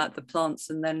just pull out the plants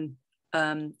and then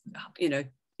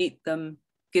eat them,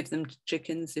 give them to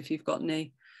chickens if you've got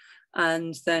any,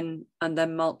 and then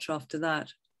mulch after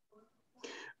that.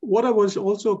 What I was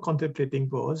also contemplating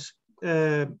was,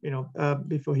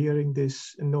 before hearing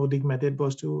this no-dig method,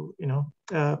 was to,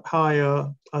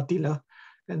 hire a tiller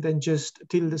and then just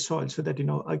till the soil so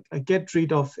that, I get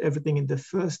rid of everything in the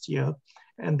first year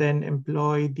and then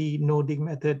employ the no-dig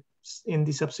method in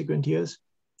the subsequent years.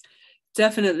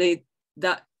 Definitely,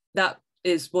 that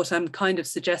is what I'm kind of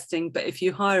suggesting. But if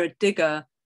you hire a digger,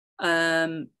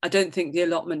 I don't think the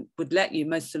allotment would let you.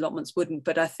 Most allotments wouldn't,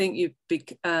 but I think you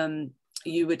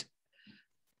would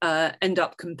end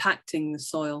up compacting the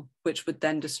soil, which would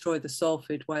then destroy the soil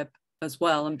food web as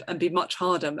well, and be much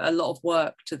harder, a lot of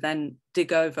work to then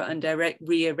dig over and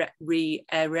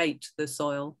re-aerate the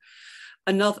soil.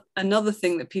 Another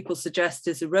thing that people suggest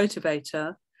is a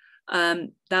rotavator.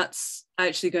 That's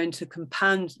actually going to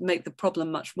make the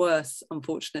problem much worse,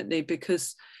 unfortunately,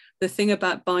 because the thing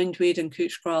about bindweed and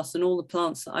couch grass and all the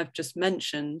plants that I've just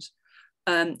mentioned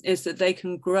is that they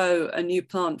can grow a new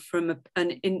plant from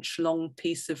an inch-long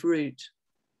piece of root.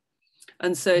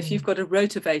 And so if you've got a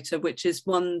rotavator, which is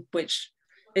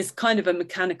kind of a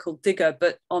mechanical digger,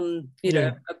 but on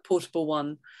a portable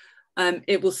one,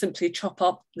 it will simply chop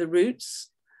up the roots.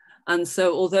 And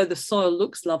so although the soil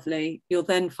looks lovely, you'll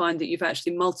then find that you've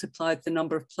actually multiplied the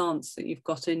number of plants that you've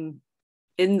got in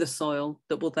the soil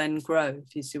that will then grow,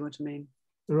 if you see what I mean.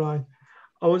 Right.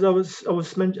 I was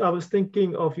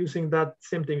thinking of using that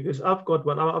same thing, because I've got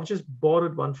one. I've just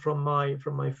borrowed one from my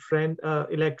friend,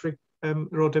 electric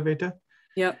rotavator.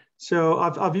 Yeah. So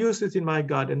I've used it in my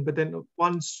garden, but then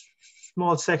one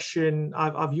small section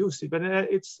I've used it, but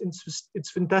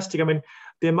it's fantastic. I mean,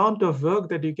 the amount of work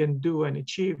that you can do and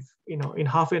achieve, in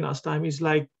half an hour's time is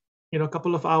like, a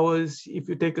couple of hours if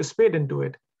you take a spade and do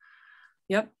it.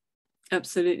 Yep,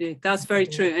 absolutely. That's very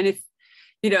true. And if,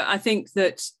 I think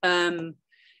that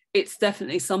it's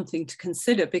definitely something to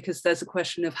consider, because there's a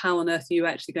question of how on earth are you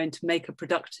actually going to make a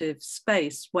productive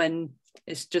space when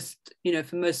it's just,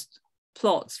 for most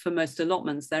plots, for most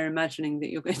allotments, they're imagining that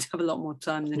you're going to have a lot more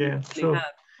time than you actually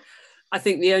have. I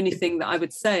think the only thing that I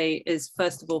would say is,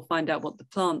 first of all, find out what the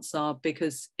plants are,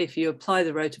 because if you apply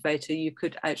the rotavator, you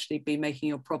could actually be making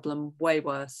your problem way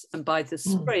worse. And by the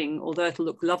spring, although it'll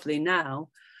look lovely now,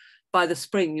 by the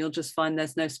spring, you'll just find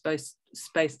there's no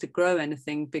space to grow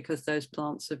anything, because those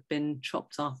plants have been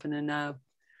chopped up and are now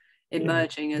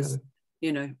emerging as,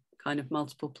 you know, kind of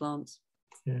multiple plants.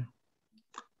 Yeah.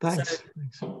 Thanks.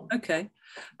 Okay.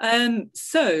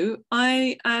 So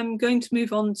I am going to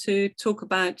move on to talk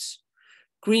about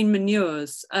green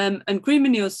manures. And green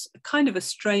manures are kind of a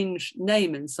strange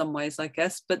name in some ways, I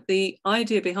guess, but the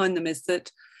idea behind them is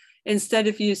that instead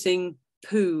of using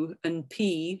poo and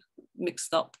pee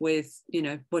mixed up with, you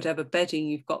know, whatever bedding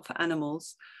you've got for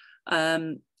animals,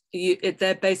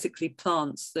 they're basically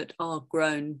plants that are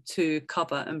grown to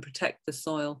cover and protect the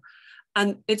soil.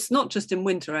 And it's not just in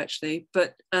winter, actually,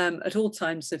 but at all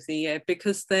times of the year,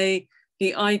 because the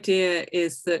idea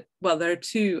is that, well, there are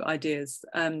two ideas.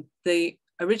 The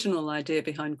original idea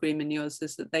behind green manures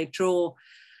is that they draw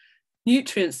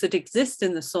nutrients that exist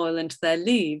in the soil into their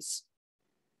leaves.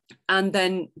 And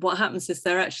then what happens is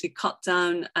they're actually cut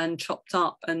down and chopped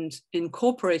up and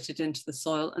incorporated into the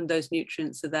soil, and those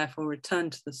nutrients are therefore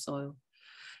returned to the soil.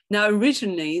 Now,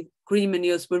 originally, green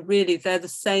manures were really, they're the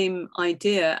same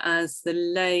idea as the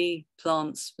ley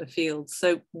plants for fields.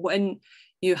 So when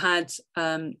you had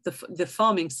the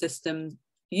farming system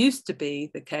used to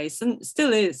be the case, and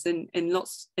still is in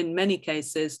many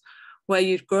cases, where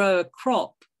you'd grow a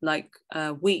crop like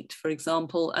wheat, for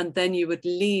example, and then you would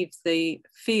leave the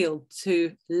field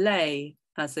to lay,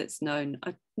 as it's known.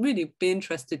 I'd really be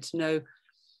interested to know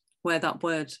where that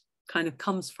word kind of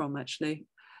comes from, actually.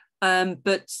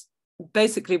 But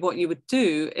basically what you would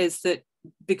do is that,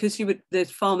 because the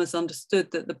farmers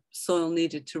understood that the soil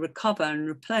needed to recover and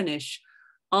replenish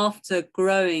after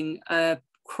growing a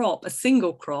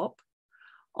single crop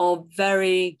of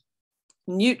very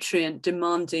nutrient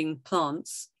demanding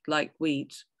plants like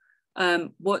wheat,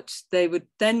 what they would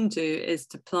then do is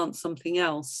to plant something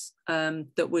else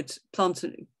that would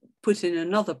put in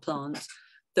another plant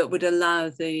that would allow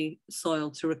the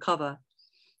soil to recover.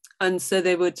 And so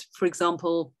they would, for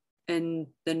example, in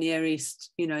the Near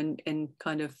East, you know, in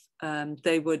kind of,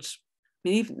 they would, I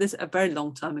mean, even this a very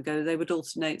long time ago, they would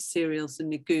alternate cereals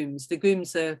and legumes.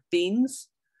 Legumes are beans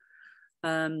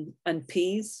and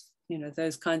peas, you know,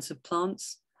 those kinds of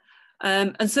plants.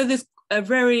 And so there's a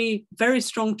very, very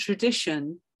strong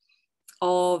tradition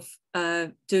of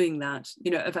doing that, you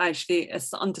know, of actually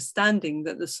understanding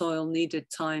that the soil needed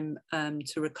time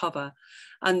to recover.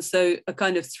 And so a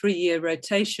kind of 3-year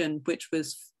rotation, which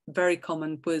was very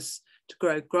common, was to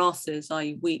grow grasses,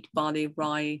 i.e. wheat, barley,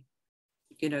 rye,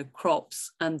 you know,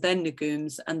 crops, and then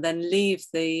legumes, and then leave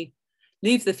the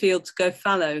field to go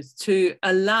fallow to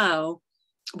allow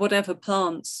whatever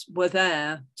plants were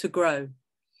there to grow.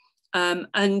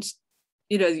 And,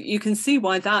 you know, you can see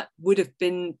why that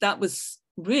was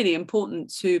really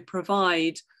important to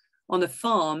provide on a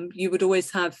farm. You would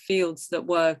always have fields that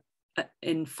were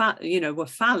were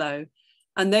fallow,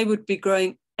 and they would be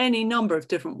growing any number of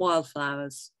different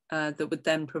wildflowers that would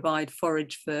then provide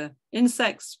forage for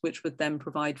insects, which would then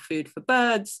provide food for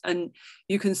birds. And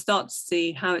you can start to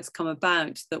see how it's come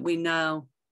about that we now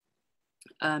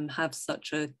have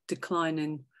such a decline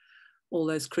in all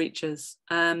those creatures.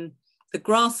 The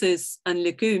grasses and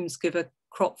legumes give a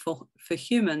crop for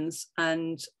humans,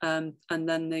 and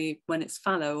then when it's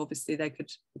fallow, obviously they could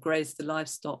graze the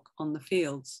livestock on the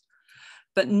fields.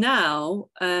 But now,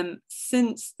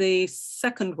 since the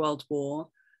Second World War,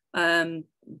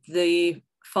 the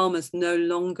farmers no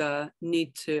longer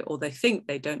need to, or they think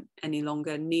they don't any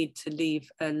longer need to leave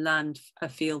a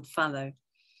field fallow.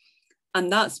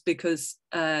 And that's because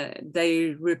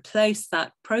they replace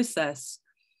that process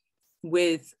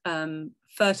with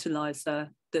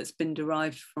fertilizer that's been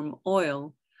derived from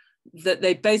oil that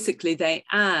they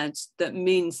add, that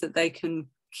means that they can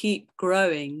keep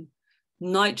growing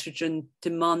nitrogen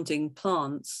demanding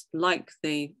plants like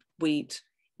the wheat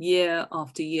year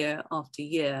after year after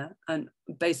year. And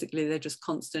basically they just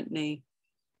constantly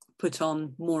put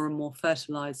on more and more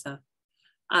fertilizer.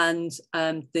 And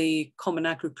the Common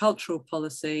Agricultural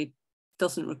Policy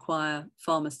doesn't require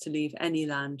farmers to leave any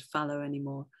land fallow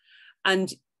anymore.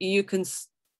 And you can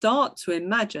start to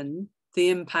imagine the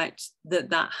impact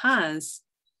that has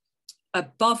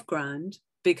above ground,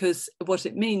 because what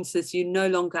it means is you no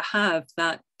longer have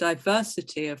that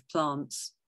diversity of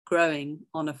plants growing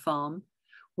on a farm,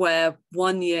 where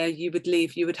one year you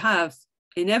would have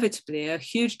inevitably a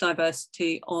huge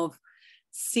diversity of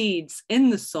seeds in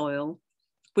the soil,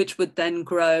 which would then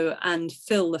grow and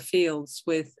fill the fields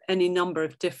with any number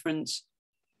of different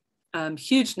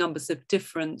huge numbers of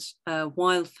different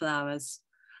wildflowers,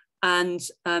 and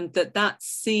that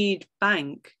seed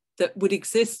bank that would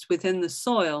exist within the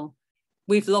soil,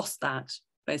 we've lost that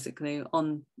basically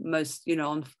on most,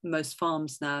 on most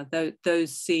farms now.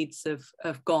 Those seeds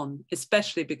have gone,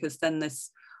 especially because then this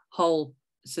whole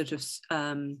sort of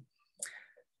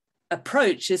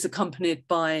approach is accompanied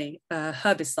by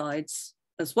herbicides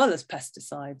as well as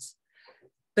pesticides.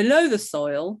 Below the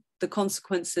soil, the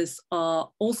consequences are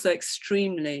also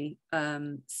extremely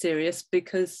serious,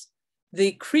 because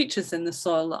the creatures in the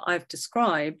soil that I've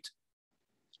described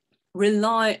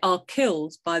are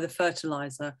killed by the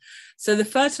fertilizer. So the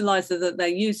fertilizer that they're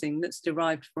using, that's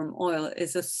derived from oil,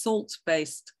 is a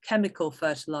salt-based chemical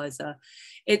fertilizer.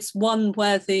 It's one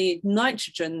where the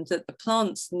nitrogen that the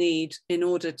plants need in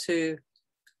order to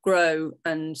grow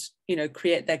and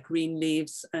create their green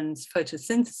leaves and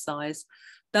photosynthesize,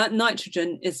 that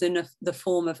nitrogen is in the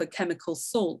form of a chemical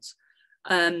salt,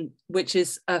 which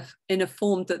is in a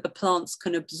form that the plants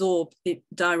can absorb it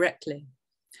directly.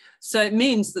 So it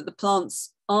means that the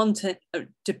plants aren't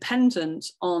dependent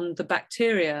on the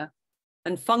bacteria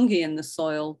and fungi in the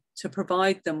soil to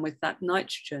provide them with that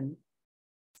nitrogen.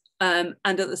 And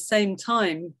at the same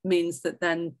time means that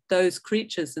then those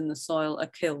creatures in the soil are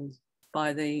killed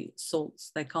by the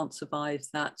salts. They can't survive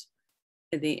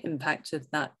the impact of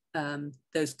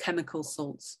those chemical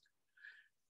salts.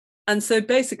 And so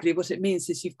basically what it means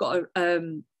is you've got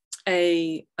an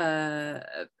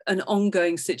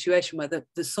ongoing situation where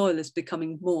the soil is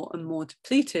becoming more and more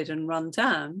depleted and run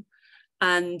down,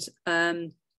 and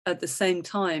at the same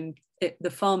time the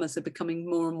farmers are becoming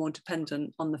more and more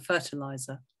dependent on the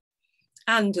fertilizer,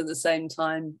 and at the same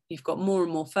time you've got more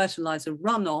and more fertilizer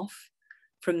runoff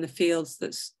from the fields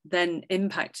that's then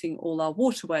impacting all our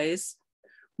waterways,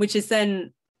 which is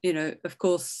then, of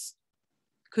course,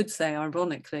 could say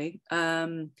ironically,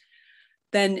 then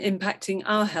impacting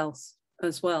our health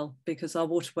as well, because our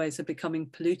waterways are becoming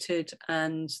polluted,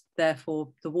 and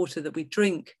therefore the water that we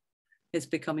drink is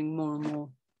becoming more and more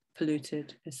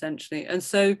polluted, essentially. And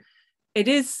so it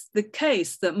is the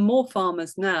case that more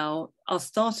farmers now are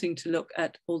starting to look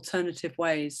at alternative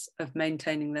ways of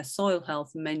maintaining their soil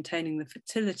health and maintaining the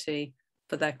fertility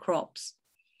for their crops.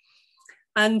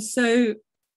 And so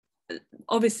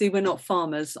obviously we're not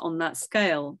farmers on that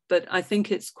scale, but I think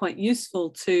it's quite useful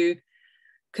to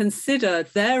consider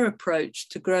their approach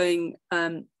to growing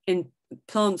in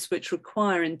plants which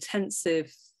require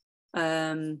intensive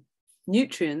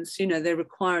nutrients. They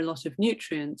require a lot of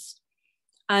nutrients.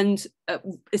 And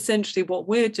essentially what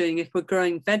we're doing, if we're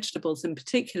growing vegetables in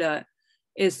particular,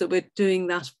 is that we're doing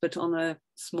that, but on a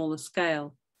smaller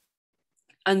scale.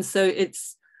 And so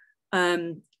it's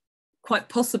quite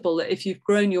possible that if you've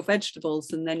grown your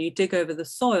vegetables and then you dig over the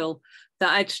soil,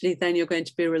 that actually then you're going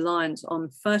to be reliant on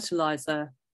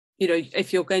fertilizer.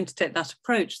 If you're going to take that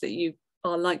approach, that you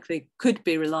are likely could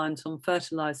be reliant on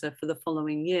fertilizer for the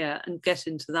following year and get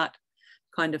into that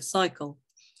kind of cycle.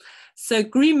 So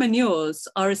green manures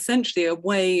are essentially a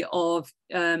way of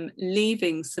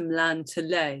leaving some land to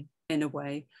lay, in a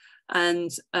way. And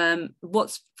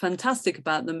what's fantastic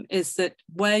about them is that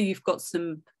where you've got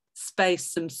some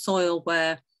space, some soil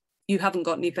where you haven't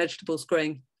got any vegetables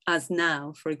growing, as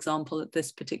now, for example, at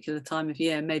this particular time of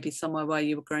year, maybe somewhere where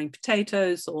you were growing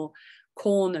potatoes or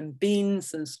corn and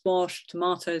beans and squash,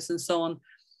 tomatoes and so on,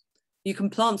 you can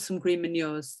plant some green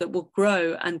manures that will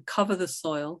grow and cover the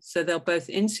soil. So they'll both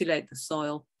insulate the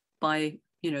soil by,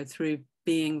 through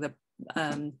being the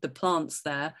plants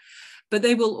there, but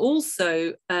they will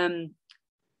also,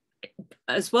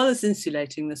 as well as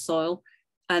insulating the soil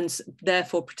and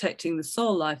therefore protecting the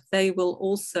soil life, they will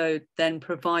also then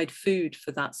provide food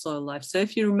for that soil life. So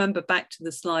if you remember back to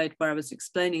the slide where I was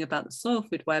explaining about the soil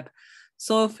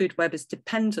food web is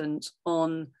dependent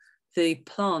on the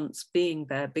plants being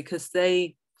there, because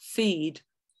they feed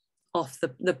off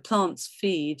the plants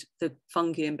feed the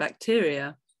fungi and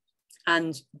bacteria,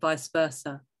 and vice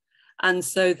versa. And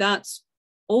so that's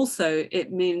also,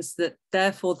 it means that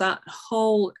therefore that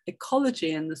whole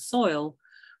ecology in the soil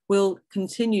will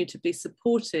continue to be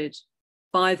supported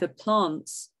by the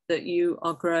plants that you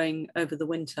are growing over the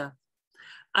winter.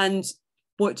 And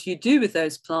what you do with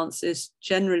those plants is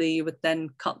generally you would then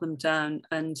cut them down,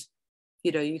 and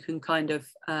you can kind of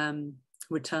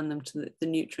return them to the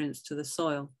nutrients to the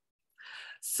soil.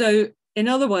 So in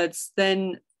other words,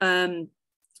 then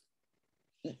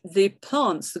the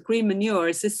plants, the green manure,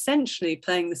 is essentially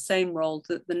playing the same role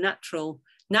that the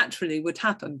naturally would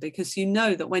happen, because you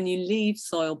know that when you leave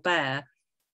soil bare,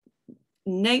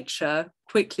 nature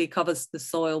quickly covers the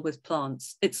soil with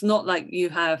plants. It's not like you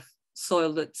have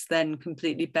soil that's then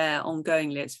completely bare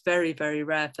ongoingly. It's very, very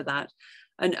rare for that,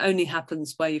 and only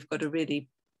happens where you've got a really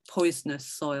poisonous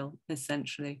soil,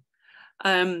 essentially.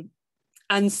 And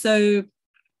so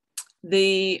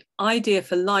the idea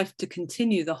for life to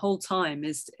continue the whole time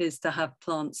is to have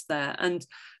plants there. And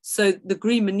so the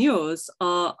green manures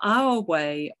are our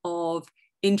way of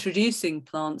introducing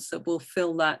plants that will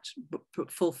fulfill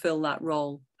that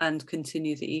role and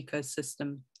continue the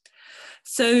ecosystem.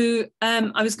 So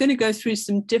I was going to go through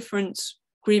some different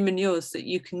green manures that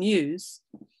you can use.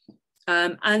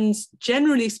 And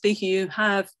generally speaking, you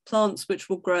have plants which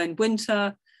will grow in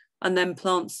winter, and then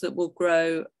plants that will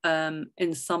grow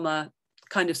in summer,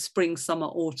 kind of spring, summer,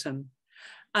 autumn.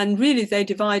 And really they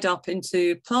divide up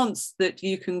into plants that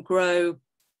you can grow,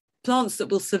 plants that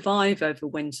will survive over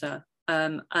winter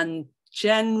and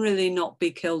generally not be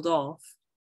killed off.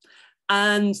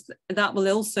 And that will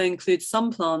also include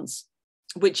some plants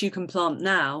which you can plant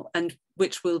now and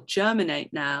which will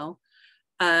germinate now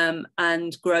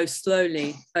and grow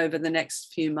slowly over the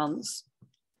next few months.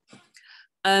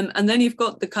 And then you've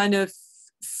got the kind of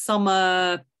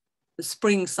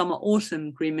spring, summer,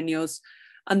 autumn green manures.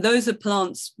 And those are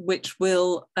plants which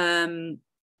will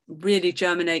really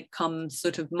germinate come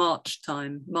sort of March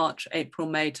time, March, April,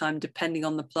 May time, depending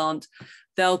on the plant.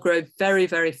 They'll grow very,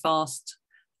 very fast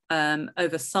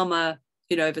over summer,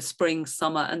 over spring,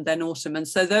 summer, and then autumn. And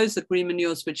so those are green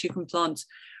manures which you can plant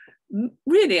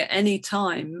really at any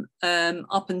time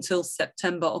up until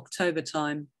September, October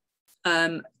time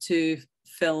to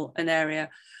fill an area.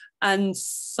 And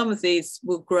some of these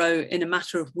will grow in a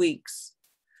matter of weeks.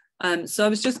 So I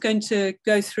was just going to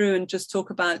go through and just talk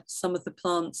about some of the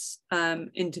plants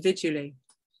individually.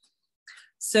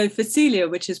 So Phacelia,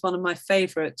 which is one of my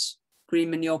favorite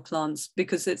green manure plants,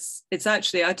 because it's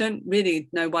actually, I don't really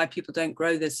know why people don't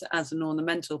grow this as an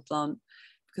ornamental plant,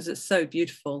 because it's so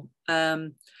beautiful.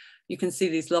 You can see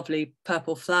these lovely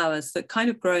purple flowers that kind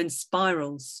of grow in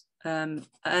spirals.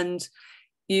 And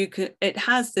it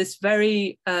has this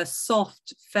very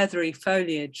soft, feathery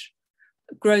foliage,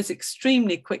 grows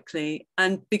extremely quickly.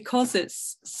 And because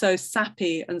it's so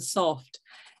sappy and soft,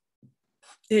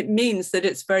 it means that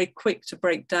it's very quick to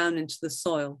break down into the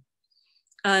soil.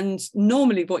 And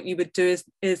normally what you would do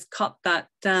is cut that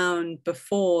down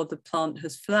before the plant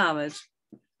has flowered.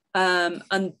 And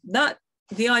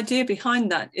the idea behind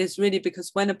that is really because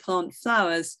when a plant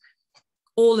flowers,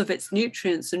 all of its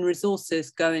nutrients and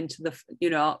resources go into the,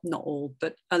 not all,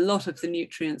 but a lot of the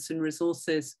nutrients and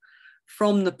resources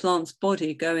from the plant's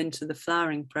body go into the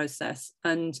flowering process.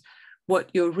 And what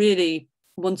you're really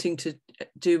wanting to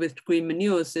do with green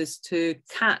manures is to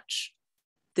catch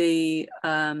the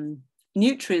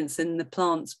nutrients in the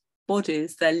plant's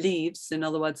bodies, their leaves, in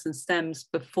other words, and stems,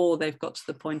 before they've got to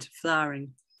the point of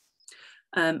flowering.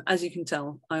 As you can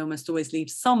tell, I almost always leave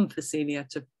some Phacelia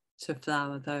to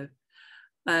flower though.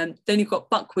 Then you've got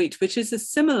buckwheat, which is a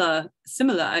similar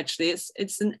actually.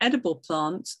 It's an edible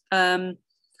plant.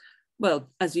 Well,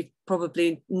 as you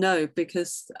probably know,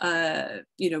 because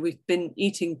we've been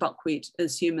eating buckwheat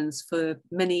as humans for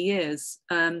many years,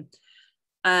 and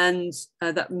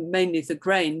that mainly the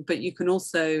grain. But you can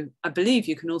also, I believe,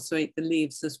 you can also eat the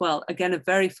leaves as well. Again, a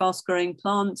very fast-growing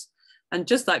plant, and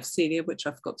just like Phacelia, which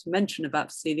I forgot to mention about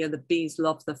Phacelia, the bees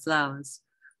love the flowers.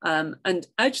 And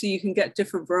actually you can get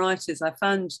different varieties. I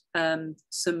found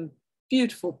some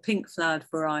beautiful pink flowered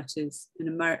varieties in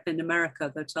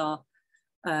America that are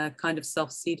kind of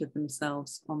self-seeded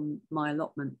themselves on my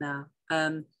allotment now.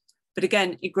 But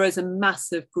again, it grows a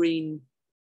massive green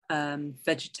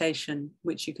vegetation,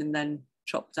 which you can then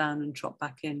chop down and chop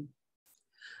back in.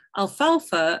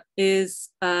 Alfalfa is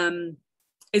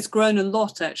grown a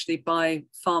lot actually by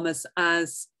farmers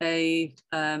as a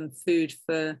food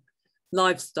for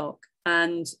livestock,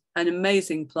 and an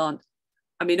amazing plant.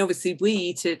 I mean, obviously we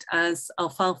eat it as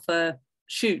alfalfa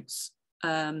shoots,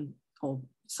 or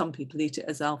some people eat it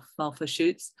as alfalfa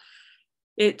shoots.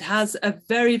 It has a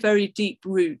very, very deep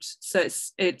root. So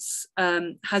it's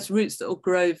has roots that will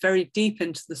grow very deep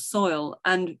into the soil.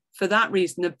 And for that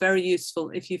reason, are very useful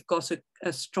if you've got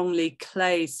a strongly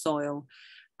clay soil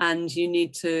and you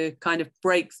need to kind of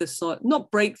break the soil,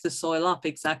 not break the soil up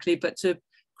exactly, but to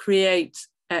create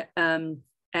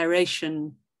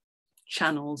aeration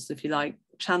channels, if you like,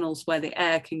 channels where the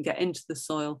air can get into the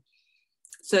soil.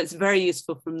 So it's very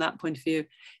useful from that point of view.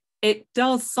 It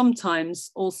does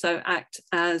sometimes also act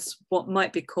as what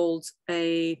might be called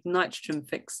a nitrogen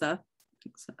fixer.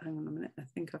 Hang on a minute, I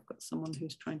think I've got someone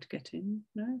who's trying to get in.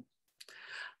 No.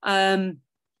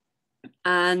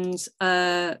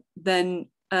 Then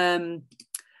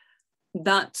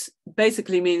that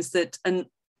basically means that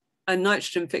a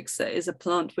nitrogen fixer is a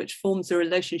plant which forms a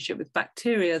relationship with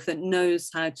bacteria that knows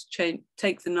how to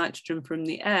take the nitrogen from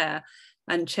the air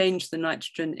and change the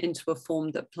nitrogen into a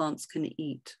form that plants can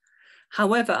eat.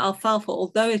 However, alfalfa,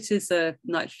 although it is a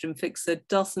nitrogen fixer,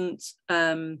 doesn't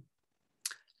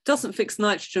fix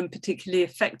nitrogen particularly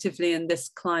effectively in this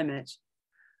climate,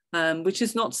 which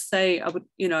is not to say I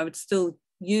would still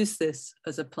use this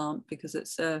as a plant, because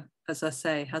it's as I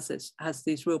say, has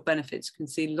these real benefits. You can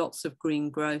see lots of green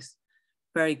growth,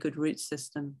 very good root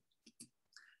system.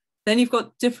 Then you've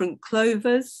got different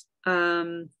clovers,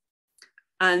 and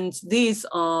a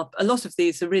lot of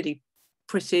these are really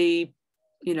pretty,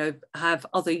 have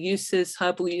other uses,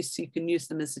 herbal use. You can use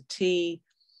them as a tea,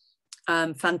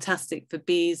 fantastic for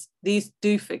bees. These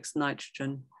do fix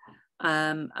nitrogen,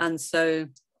 and so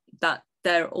that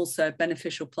they're also a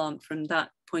beneficial plant from that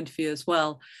point of view as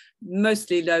well.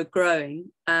 Mostly low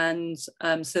growing, and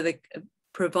so they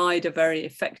provide a very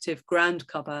effective ground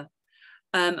cover.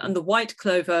 And the white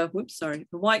clover, the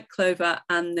white clover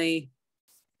and the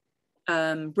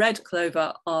red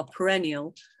clover are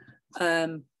perennial,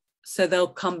 so they'll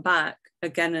come back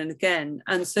again and again.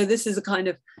 And so this is a kind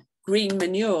of green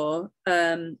manure,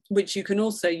 which you can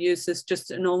also use as just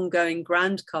an ongoing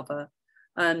ground cover,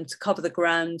 to cover the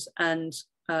ground and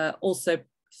also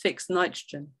fix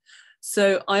nitrogen.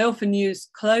 So I often use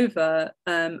clover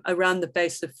around the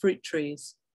base of fruit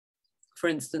trees. For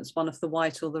instance, one of the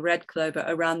white or the red clover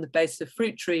around the base of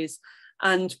fruit trees.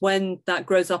 And when that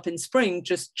grows up in spring,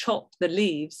 just chop the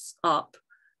leaves up,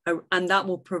 and that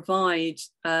will provide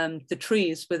the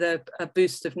trees with a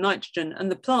boost of nitrogen,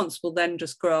 and the plants will then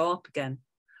just grow up again.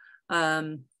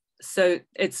 So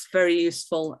it's very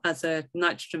useful as a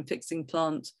nitrogen fixing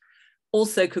plant.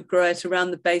 Also could grow it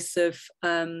around the base of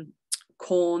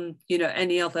corn,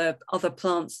 any other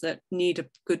plants that need a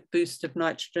good boost of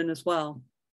nitrogen as well.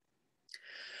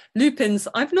 Lupins,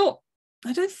 I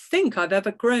don't think I've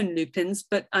ever grown lupins,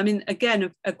 but I mean,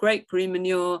 again, a great green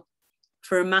manure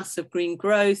for a massive green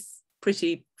growth,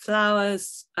 pretty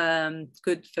flowers,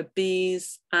 good for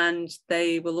bees, and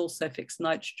they will also fix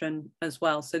nitrogen as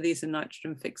well. So these are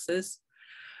nitrogen fixers.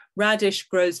 Radish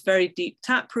grows very deep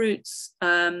tap roots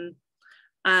and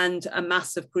a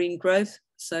massive green growth.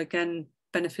 So again,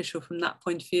 beneficial from that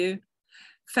point of view.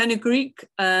 Fenugreek,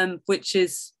 which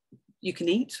is, you can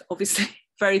eat, obviously,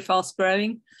 very fast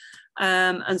growing.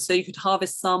 And so you could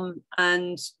harvest some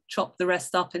and chop the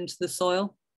rest up into the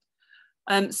soil.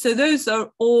 So those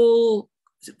are all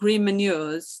green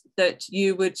manures that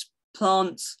you would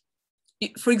plant.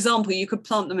 For example, you could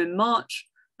plant them in March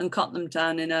and cut them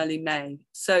down in early May.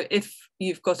 So if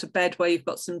you've got a bed where you've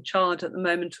got some chard at the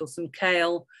moment or some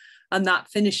kale, and that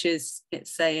finishes,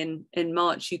 say in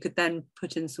March, you could then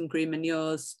put in some green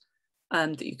manures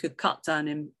that you could cut down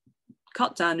in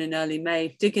early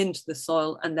May, dig into the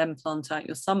soil, and then plant out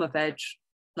your summer veg,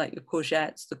 like your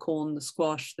courgettes, the corn, the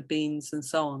squash, the beans, and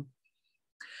so on.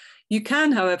 You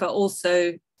can, however,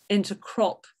 also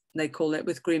intercrop, they call it,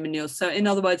 with green manures. So in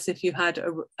other words, if you had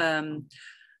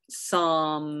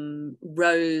some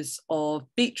rows of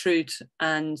beetroot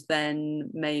and then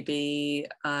maybe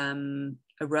a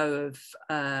row of,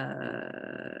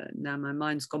 now my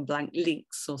mind's gone blank,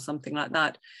 leeks or something like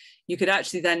that, you could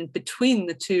actually then, between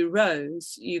the two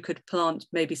rows, you could plant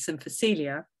maybe some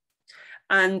Phacelia.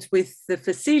 And with the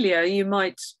Phacelia, you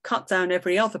might cut down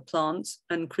every other plant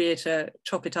and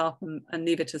chop it up and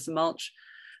leave it as a mulch,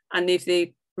 and leave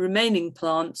the remaining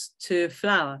plants to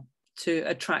flower to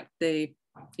attract the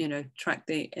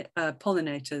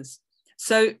pollinators.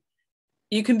 So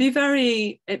you can be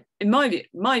very, in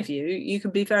my view, you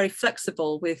can be very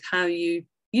flexible with how you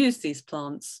use these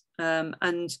plants,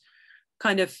 and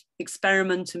kind of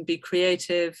experiment and be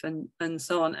creative and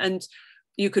so on. And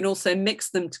you can also mix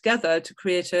them together to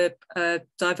create a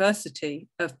diversity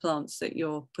of plants that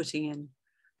you're putting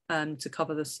in to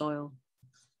cover the soil.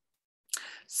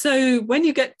 So when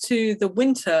you get to the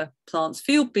winter plants,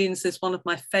 field beans is one of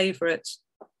my favorite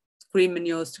green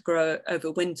manures to grow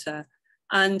over winter.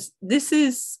 And this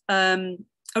is a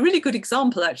really good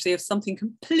example, actually, of something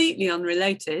completely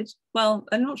unrelated. Well,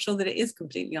 I'm not sure that it is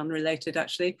completely unrelated,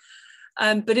 actually,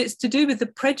 but it's to do with the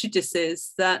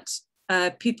prejudices that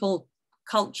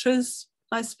cultures,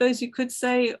 I suppose you could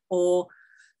say, or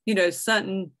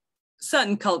certain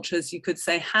cultures, you could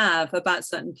say, have about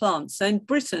certain plants. So in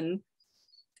Britain,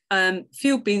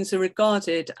 field beans are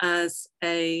regarded as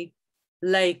a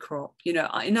lay crop.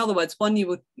 In other words, one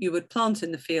you would plant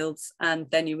in the fields and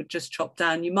then you would just chop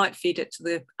down. You might feed it to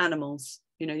the animals.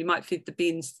 You might feed the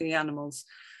beans to the animals,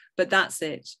 but that's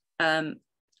it.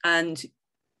 And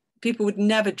people would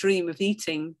never dream of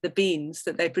eating the beans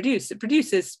that they produce. It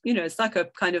produces, you know, it's like a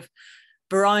kind of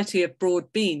variety of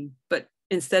broad bean, but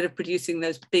instead of producing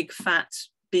those big fat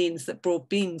beans that broad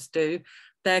beans do,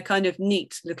 they're kind of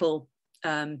neat little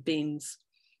beans,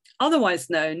 otherwise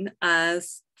known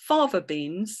as fava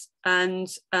beans. And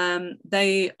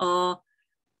they are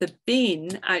the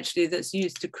bean actually that's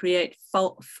used to create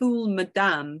foul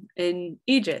madame in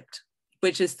Egypt,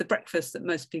 which is the breakfast that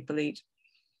most people eat.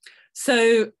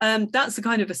 So that's a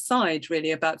kind of aside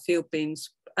really about field beans.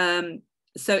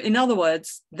 So in other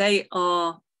words, they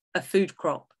are a food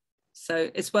crop.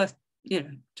 So it's worth, you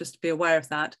know, just to be aware of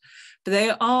that. But they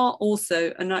are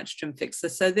also a nitrogen fixer.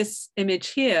 So this image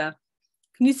here,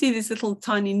 can you see these little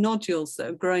tiny nodules that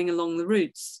are growing along the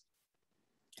roots?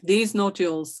 These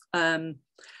nodules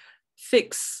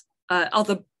fix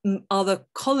other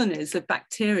colonies of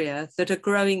bacteria that are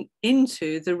growing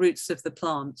into the roots of the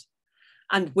plant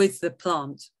and with the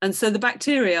plant. And so the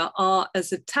bacteria are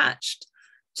as attached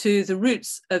to the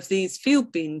roots of these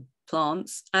field bean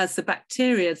plants as the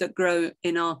bacteria that grow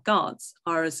in our guts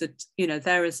are, as you know,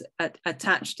 they're as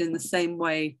attached in the same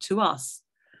way to us.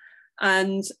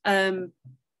 And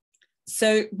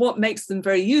so what makes them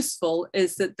very useful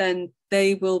is that then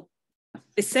they will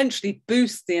essentially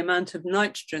boost the amount of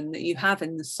nitrogen that you have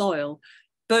in the soil,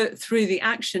 but through the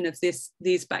action of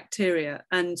these bacteria.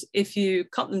 And if you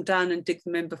cut them down and dig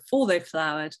them in before they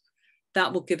flowered,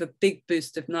 that will give a big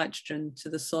boost of nitrogen to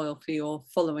the soil for your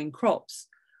following crops.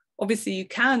 Obviously, you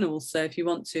can also, if you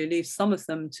want to, leave some of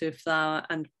them to flower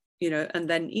and, you know, and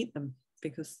then eat them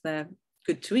because they're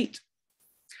good to eat.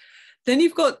 Then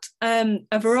you've got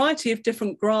a variety of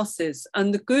different grasses,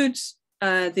 and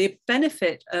the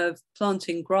benefit of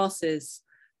planting grasses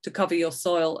to cover your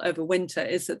soil over winter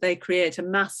is that they create a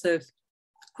massive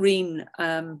green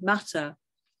matter,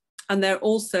 and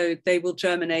they will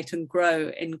germinate and grow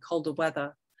in colder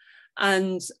weather,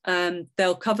 and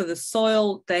they'll cover the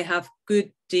soil. They have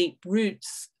good deep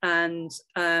roots, and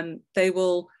they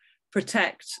will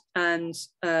protect and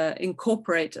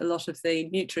incorporate a lot of the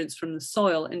nutrients from the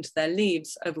soil into their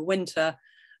leaves over winter,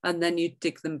 and then you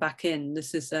dig them back in.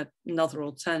 This is another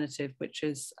alternative, which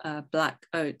is black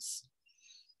oats.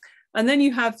 And then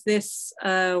you have this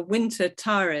winter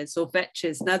tares or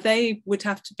vetches. Now they would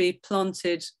have to be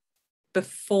planted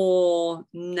before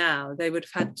now. They would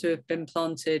have had to have been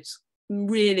planted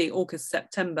really August,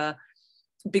 September,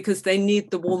 because they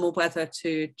need the warmer weather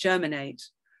to germinate.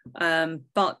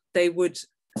 But they would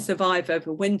survive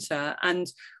over winter. And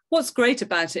what's great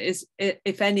about it is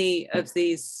if any of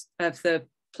the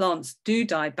plants do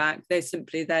die back, they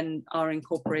simply then are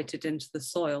incorporated into the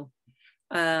soil.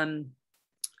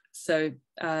 So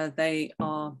they're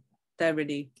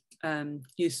really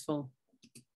useful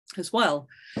as well.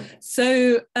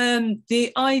 So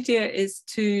the idea is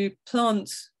to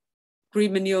plant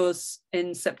green manures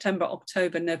in September,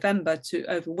 October, November to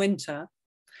overwinter.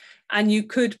 And you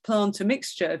could plant a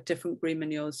mixture of different green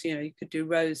manures. You know, you could do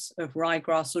rows of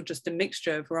ryegrass or just a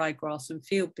mixture of ryegrass and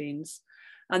field beans,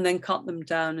 and then cut them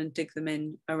down and dig them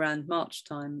in around March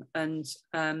time. And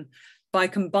by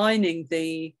combining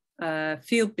the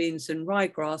field beans and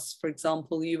ryegrass, for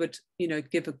example, you would, you know,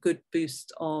 give a good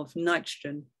boost of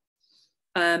nitrogen.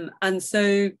 And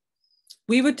so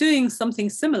we were doing something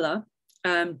similar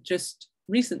just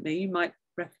recently. You might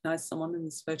recognize someone in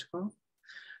this photograph.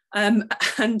 And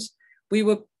we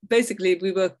were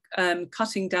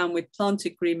cutting down with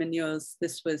planted green manures.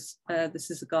 This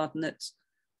is a garden at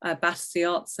Battersea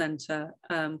Arts Centre,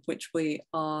 which we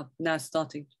are now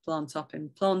starting to plant up in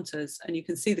planters. And you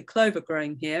can see the clover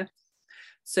growing here.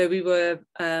 So we were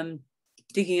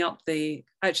digging up the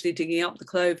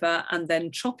clover and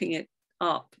then chopping it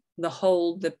up,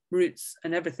 the roots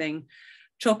and everything,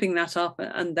 chopping that up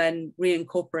and then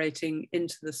reincorporating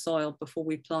into the soil before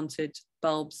we planted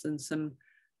bulbs and some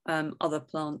other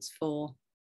plants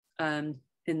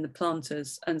in the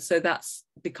planters. And so that's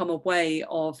become a way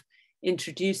of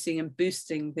introducing and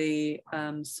boosting the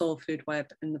soil food web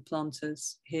in the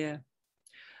planters here.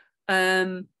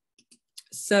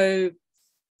 So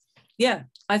yeah,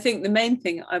 I think the main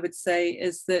thing I would say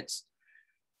is that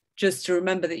just to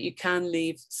remember that you can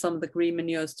leave some of the green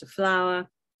manures to flower,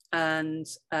 and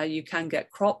you can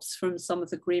get crops from some of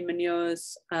the green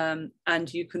manures, and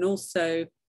you can also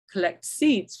collect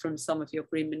seeds from some of your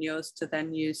green manures to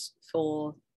then use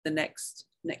for the next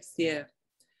year.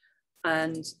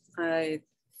 And I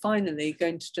finally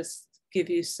going to just give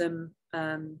you some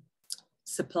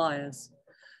suppliers.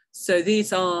 So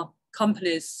these are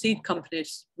companies, seed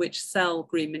companies, which sell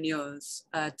green manures.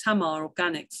 Tamar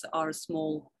Organics are a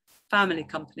small family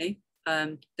company,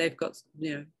 They've got,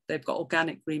 they've got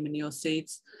organic green manure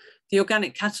seeds. The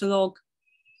organic catalogue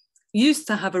used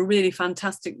to have a really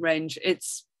fantastic range.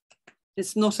 It's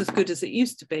not as good as it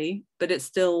used to be, but it's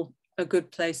still a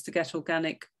good place to get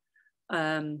organic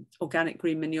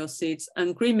green manure seeds.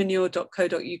 And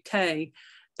greenmanure.co.uk,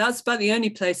 that's about the only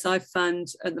place I've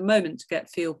found at the moment to get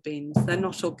field beans. They're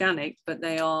not organic, but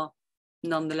they are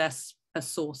nonetheless a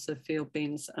source of field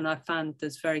beans. And I found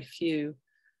there's very few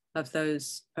of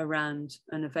those around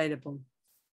and available.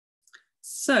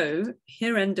 So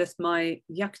here endeth my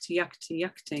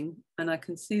yakting, and I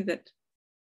can see that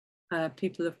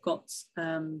people have got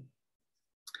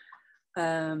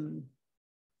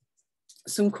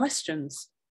some questions.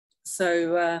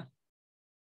 So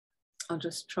I'll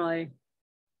just try.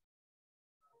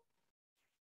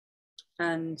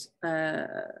 And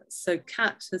so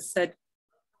Kat has said,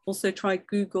 also try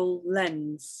Google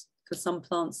Lens for some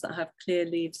plants that have clear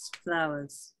leaves,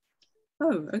 flowers.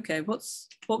 Oh, okay. What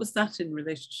was that in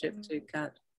relationship to,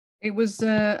 Kat? It was,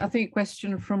 I think, a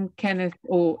question from Kenneth,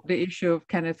 or the issue of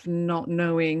Kenneth not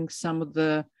knowing some of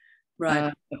the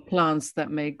plants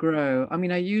that may grow. I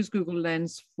mean, I use Google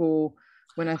Lens for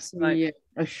when I see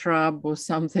a shrub or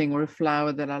something or a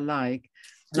flower that I like.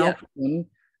 And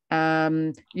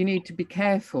often you need to be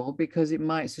careful because it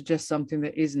might suggest something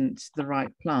that isn't the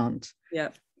right plant. Yeah.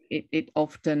 It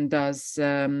often does,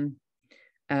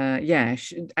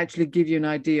 actually give you an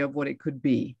idea of what it could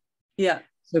be. Yeah.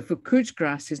 So for couch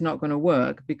grass, it's not going to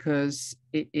work because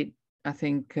I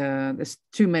think there's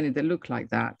too many that look like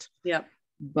that. Yeah.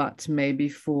 But maybe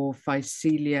for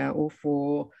Phacelia or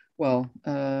for,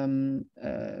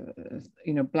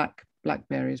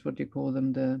 blackberries, what do you call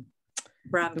them? The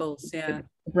brambles, the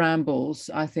brambles,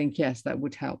 I think, yes, that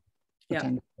would help.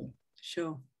 Yeah,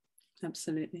 sure.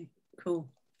 Absolutely. Cool.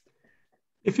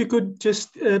 If you could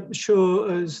just show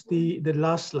us the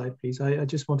last slide, please. I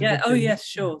just wanted to... Oh, yes,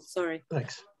 sure. Sorry.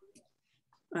 Thanks.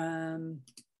 There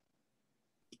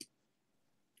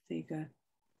you go.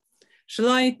 Shall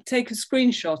I take a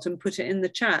screenshot and put it in the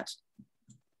chat?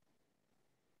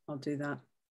 I'll do that.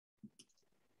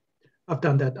 I've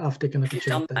done that. I've taken a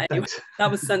picture of that. Anyway, that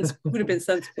was sensible. Would have been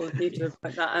sensible of me to have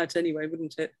put that out anyway,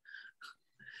 wouldn't it?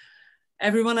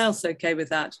 Everyone else okay with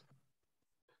that?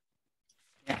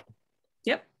 Yeah.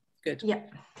 Yep. Good. Yeah.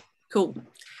 Cool.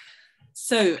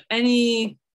 So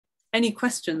any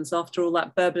questions after all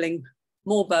that burbling,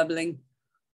 more burbling?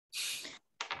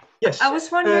 Yes. I was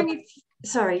wondering if,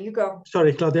 sorry, you go.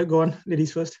 Sorry, Claudia, go on.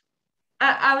 Ladies first.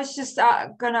 I was just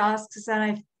going to ask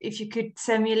Susanna if you could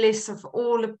send me a list of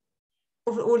all the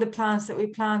plants that we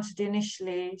planted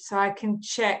initially, so I can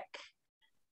check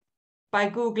by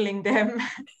Googling them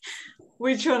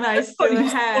which one I still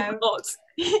have.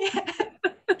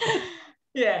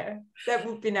 Yeah, that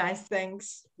would be nice.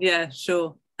 Thanks. Yeah,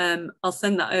 sure. I'll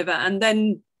send that over, and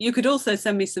then you could also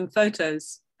send me some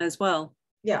photos as well.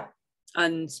 Yeah.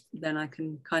 And then I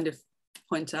can kind of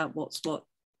point out what's what.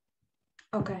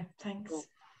 Okay, thanks. Cool.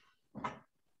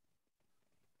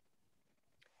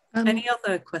 Any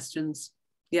other questions?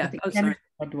 Yeah. Oh, sorry.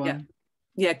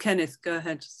 Yeah, Kenneth, go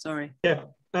ahead. Sorry. Yeah.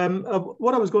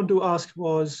 What I was going to ask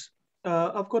was,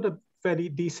 I've got a very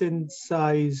decent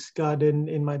size garden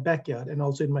in my backyard and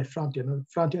also in my front yard. The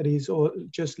front yard is all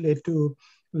just laid to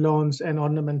lawns and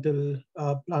ornamental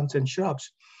plants and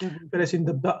shrubs. Mm-hmm. Whereas in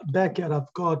the backyard,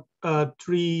 I've got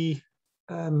 3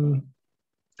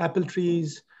 apple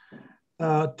trees,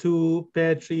 2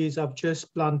 pear trees. I've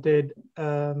just planted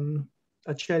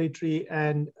a cherry tree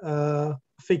and a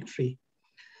fig tree.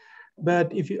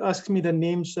 But if you ask me the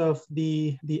names of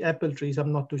the apple trees,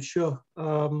 I'm not too sure.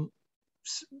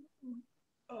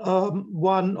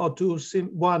 One or two,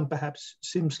 one perhaps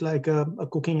seems like a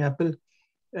cooking apple.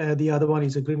 The other one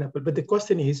is a green apple. But the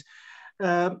question is,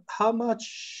 how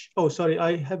much, oh, sorry,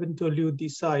 I haven't told you the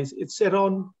size. It's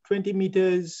around 20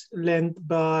 meters length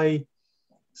by,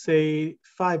 say,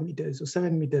 5 meters or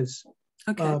 7 meters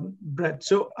breadth.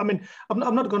 So, I mean, I'm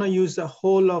not going to use the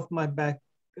whole of my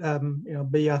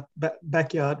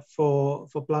backyard for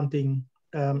planting,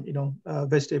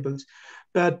 vegetables.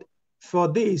 But for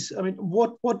this, I mean,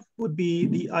 what would be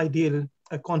the ideal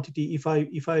quantity if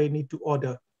I need to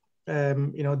order,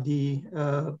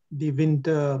 the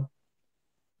winter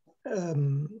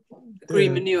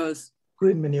green manures?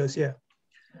 Green manures, yeah.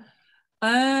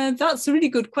 That's a really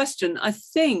good question. I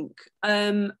think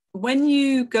when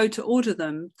you go to order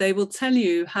them, they will tell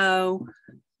you how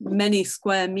many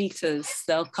square meters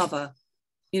they'll cover.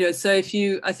 So if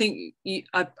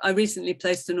I recently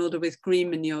placed an order with green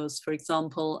manures, for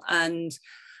example, and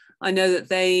I know that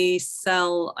they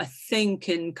sell, I think,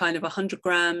 in kind of 100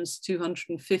 grams,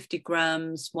 250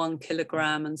 grams, 1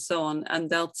 kilogram, and so on. And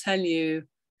they'll tell you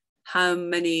how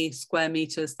many square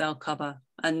meters they'll cover.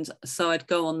 And so I'd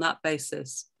go on that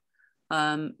basis,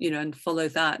 and follow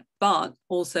that. But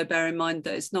also bear in mind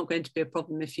that it's not going to be a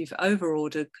problem if you've over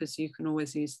ordered, because you can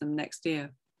always use them next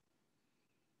year.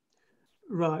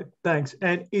 Right, thanks.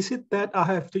 And is it that I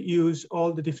have to use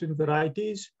all the different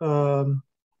varieties, the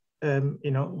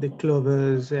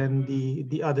clovers and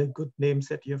the other good names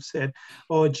that you have said,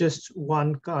 or just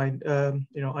one kind,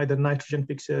 either nitrogen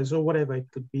fixers or whatever it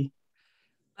could be?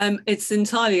 It's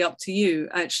entirely up to you,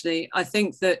 actually. I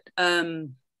think that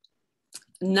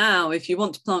now, if you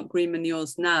want to plant green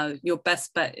manures now, your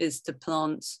best bet is to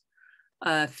plant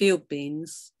field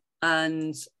beans.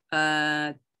 And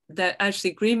they're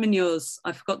actually green manures.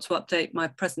 I forgot to update my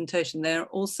presentation. They're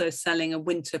also selling a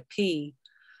winter pea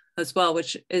as well,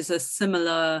 which is has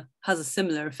a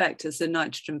similar effect as a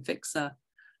nitrogen fixer,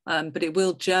 but it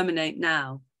will germinate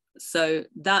now. So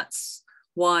that's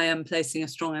why I'm placing a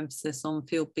strong emphasis on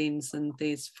field beans and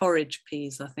these forage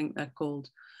peas, I think they're called.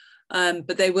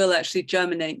 But they will actually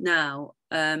germinate now.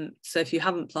 So if you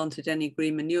haven't planted any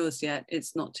green manures yet,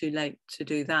 it's not too late to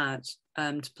do that,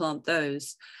 to plant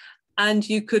those. And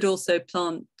you could also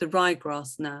plant the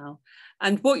ryegrass now.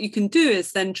 And what you can do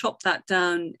is then chop that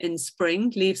down in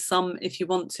spring, leave some if you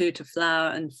want to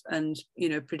flower and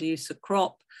produce a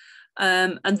crop.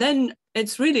 And then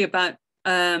it's really about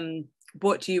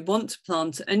what you want to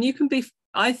plant. And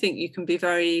I think you can be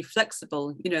very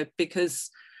flexible, because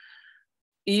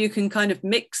you can kind of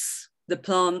mix the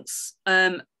plants,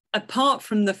 apart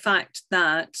from the fact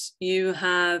that you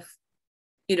have,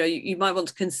 you might want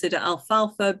to consider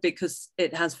alfalfa because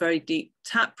it has very deep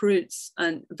tap roots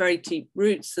and very deep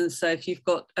roots. And so if you've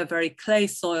got a very clay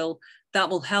soil, that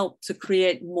will help to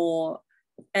create more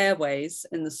airways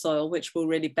in the soil, which will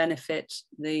really benefit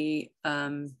the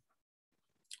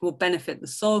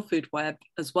soil food web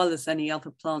as well as any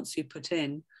other plants you put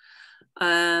in.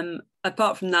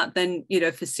 Apart from that, then,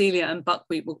 Phacelia and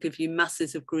buckwheat will give you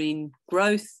masses of green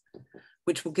growth,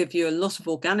 which will give you a lot of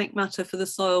organic matter for the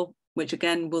soil, which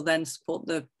again will then support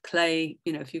the clay.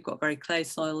 If you've got very clay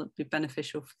soil, it'd be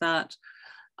beneficial for that.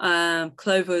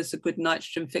 Clover is a good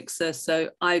nitrogen fixer. So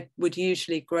I would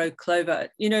usually grow clover,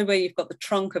 where you've got the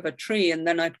trunk of a tree, and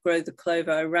then I'd grow the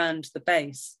clover around the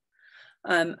base.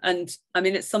 And I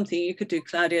mean, it's something you could do,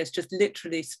 Claudia, is just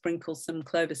literally sprinkle some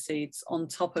clover seeds on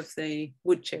top of the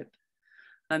wood chip.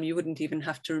 You wouldn't even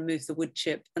have to remove the wood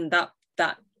chip, and that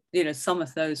some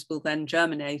of those will then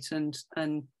germinate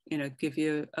and give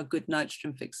you a good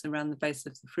nitrogen fix around the base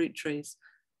of the fruit trees.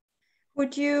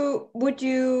 Would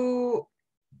you,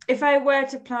 if I were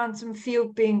to plant some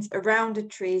field beans around the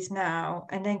trees now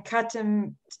and then cut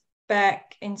them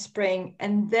back in spring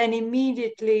and then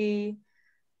immediately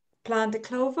plant the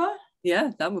clover?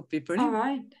 Yeah, that would be brilliant. All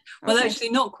right. Well,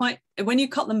 actually not quite. When you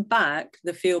cut them back,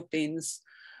 the field beans,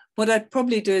 what I'd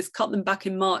probably do is cut them back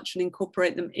in March and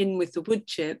incorporate them in with the wood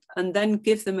chip, and then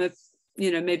give them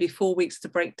maybe 4 weeks to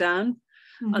break down,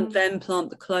 and then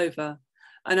plant the clover.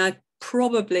 And I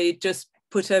probably just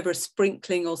put over a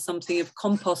sprinkling or something of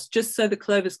compost, just so the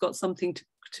clover's got something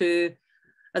to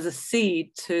as a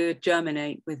seed to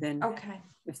germinate within. Okay.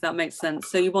 If that makes sense.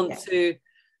 So you want to,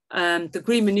 the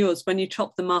green manures, when you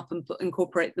chop them up and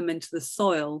incorporate them into the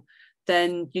soil,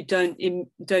 then you don't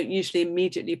usually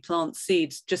immediately plant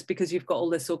seeds, just because you've got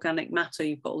all this organic matter,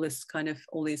 you've got all this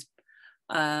all these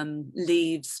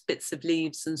leaves, bits of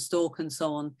leaves and stalk and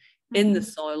so on in the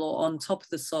soil or on top of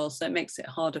the soil. So it makes it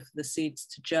harder for the seeds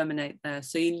to germinate there.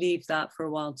 So you leave that for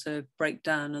a while to break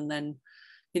down, and then,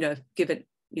 give it,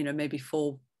 maybe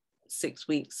 4-6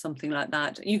 weeks, something like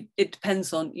that. It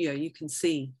depends on, you can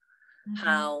see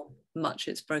how much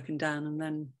it's broken down, and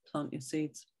then plant your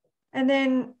seeds. And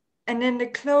then the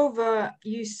clover,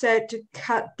 you said to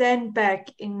cut then back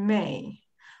in May.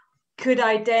 Could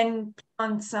I then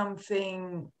plant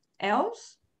something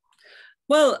else?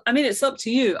 Well, I mean, it's up to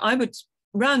you. I would,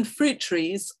 around fruit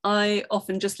trees, I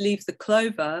often just leave the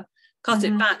clover, cut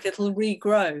it back, it'll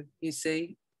regrow, you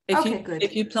see.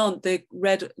 If you plant the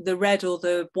red or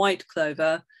the white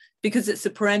clover, because it's a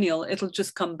perennial, it'll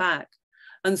just come back.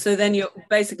 And so then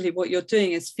what you're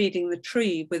doing is feeding the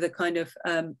tree with a kind of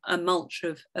a mulch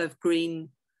of green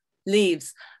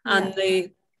leaves.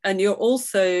 And you're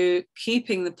also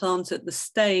keeping the plant at the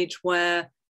stage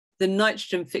where the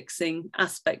nitrogen fixing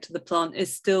aspect of the plant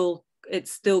is still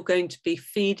going to be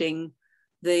feeding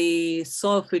the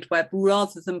soil food web,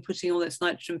 rather than putting all its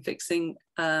nitrogen fixing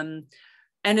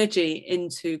energy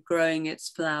into growing its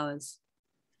flowers.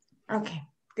 Okay,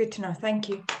 good to know. Thank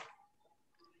you.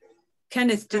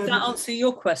 Kenneth, did that answer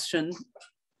your question?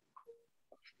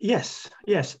 Yes.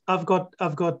 I've got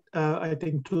I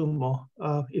think two more,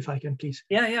 if I can please.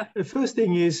 Yeah. The first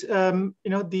thing is,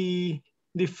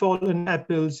 the fallen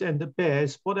apples and the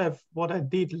pears. What I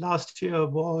did last year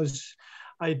was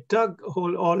I dug a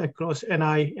hole all across and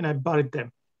I buried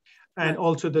them, and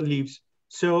also the leaves.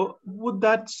 So would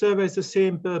that serve as the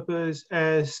same purpose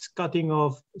as cutting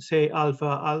off, say,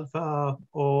 alfalfa,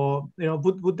 or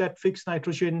would that fix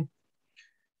nitrogen?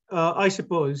 I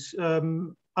suppose,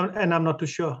 and I'm not too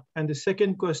sure. And the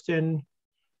second question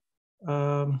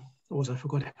I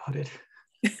forgot about it.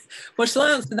 Well, shall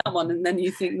I answer that one, and then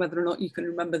you think whether or not you can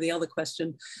remember the other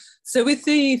question? So with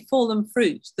the fallen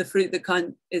fruit, the fruit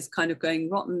that is kind of going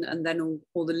rotten, and then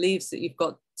all the leaves that you've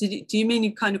got, do you mean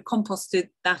you kind of composted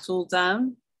that all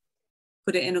down?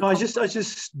 Put it in a... No, I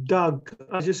just dug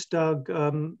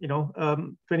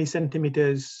 20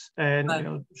 centimeters and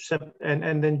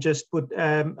and then just put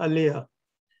a layer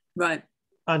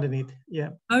underneath. Yeah.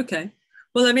 Okay.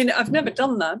 Well, I mean, I've never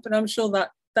done that, but I'm sure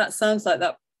that sounds like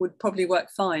that would probably work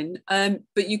fine.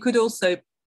 But you could also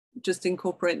just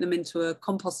incorporate them into a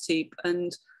compost heap,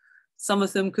 and some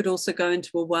of them could also go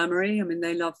into a wormery. I mean,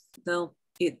 they'll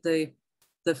eat the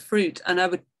fruit. And I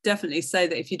would definitely say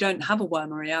that if you don't have a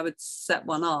wormery, I would set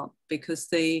one up, because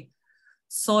the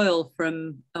soil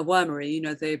from a wormery,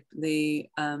 the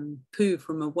poo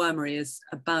from a wormery is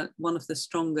about one of the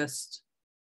strongest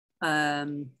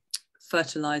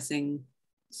fertilizing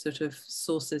sort of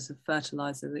sources of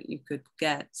fertilizer that you could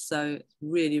get. So it's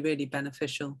really, really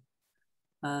beneficial.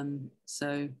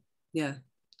 So yeah,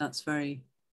 that's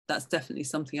definitely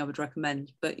something I would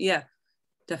recommend. But yeah,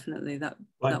 definitely that.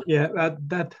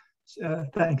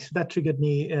 Thanks. That triggered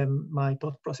me my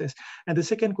thought process. And the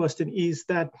second question is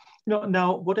that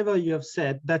now whatever you have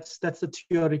said, that's the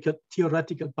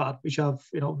theoretical part, which I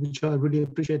really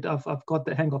appreciate. I've got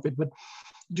the hang of it. But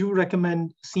do you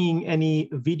recommend seeing any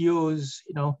videos,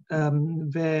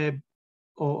 web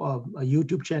or a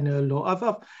YouTube channel? Or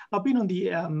I've been on the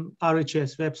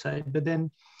RHS website, but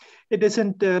then it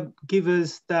doesn't give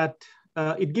us that.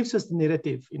 It gives us the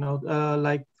narrative,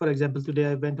 like for example, today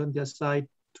I went on their site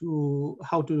to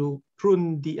how to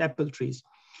prune the apple trees,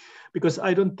 because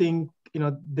I don't think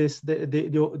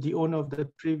the owner of the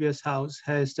previous house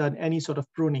has done any sort of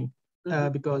pruning,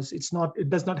 because it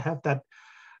does not have that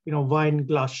wine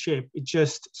glass shape. It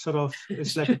just sort of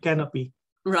is like a canopy.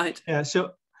 Right. Yeah.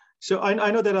 So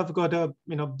I know that I've got a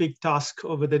big task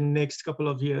over the next couple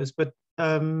of years, but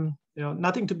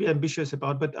nothing to be ambitious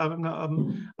about. But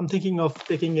I'm thinking of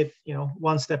taking it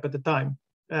one step at a time.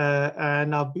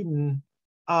 And I've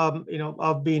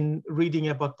been reading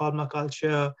about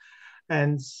permaculture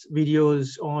and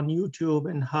videos on YouTube,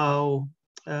 and how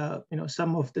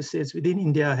some of the states within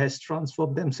India has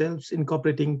transformed themselves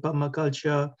incorporating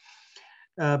permaculture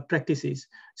practices.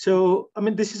 So I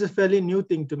mean, this is a fairly new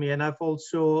thing to me, and I've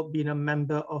also been a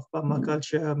member of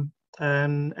permaculture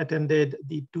and attended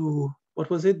two of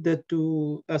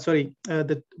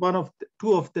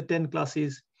the 10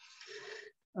 classes,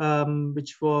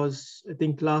 which was I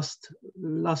think last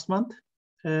month.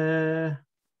 The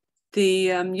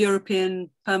European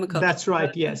permaculture. That's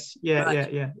right. Yes. Yeah.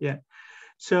 Right. Yeah.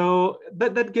 So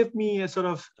that gave me a sort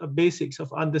of a basics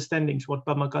of understanding what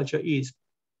permaculture is.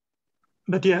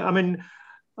 But yeah, I mean,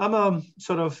 I'm a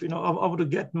sort of I want to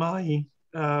get my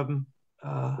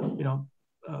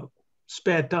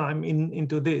spare time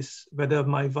into this, whether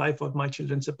my wife or my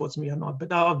children supports me or not, but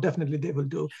definitely they will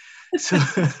do. So,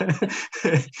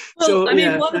 well, I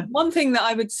mean, one thing that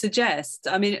I would suggest,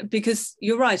 I mean, because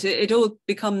you're right, it all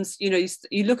becomes,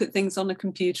 you look at things on a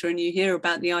computer and you hear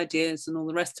about the ideas and all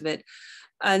the rest of it.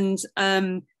 And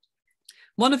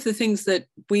one of the things that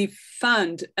we've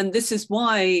found, and this is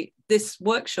why this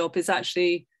workshop is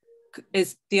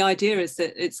the idea is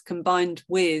that it's combined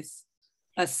with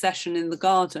a session in the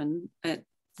garden at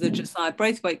the Josiah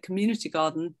Braithwaite Community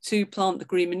Garden to plant the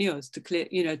green manures, to clear,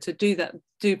 to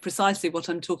do precisely what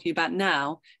I'm talking about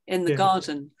now in the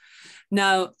garden.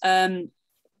 Now,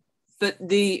 but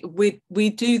we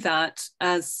do that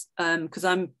as because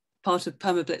I'm part of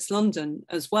Permablitz London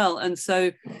as well, and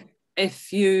so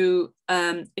if you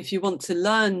want to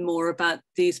learn more about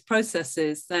these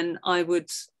processes, then I would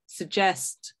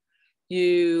suggest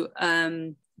you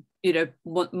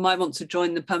might want to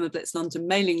join the Permablitz London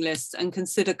mailing list and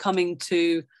consider coming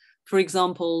to, for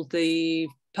example, the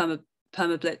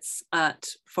Permablitz at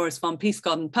Forest Farm Peace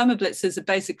Garden. Permablitzes are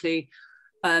basically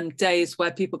days where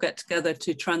people get together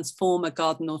to transform a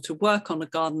garden or to work on a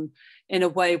garden in a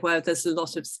way where there's a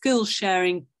lot of skills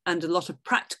sharing and a lot of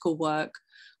practical work,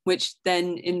 which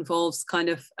then involves kind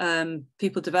of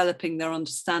people developing their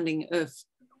understanding of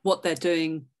what they're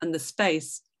doing and the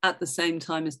space at the same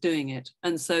time as doing it.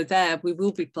 And so there we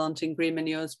will be planting green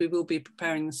manures, we will be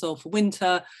preparing the soil for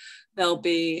winter. There'll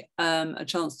be a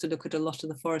chance to look at a lot of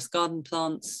the forest garden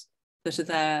plants that are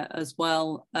there as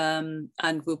well. And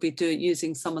we'll be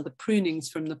using some of the prunings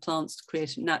from the plants to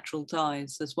create natural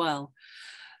dyes as well.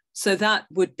 So that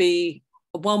would be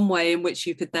one way in which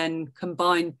you could then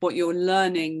combine what you're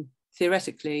learning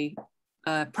theoretically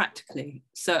practically.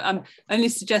 So I'm only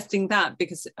suggesting that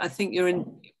because I think you're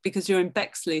in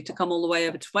Bexley, to come all the way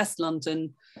over to West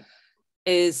London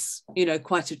is, you know,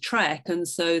 quite a trek. And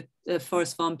so the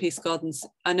Forest Farm Peace Gardens,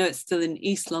 I know it's still in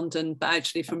East London, but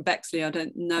actually from Bexley, I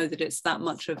don't know that it's that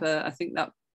much of a, I think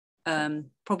that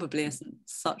probably isn't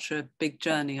such a big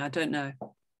journey. I don't know.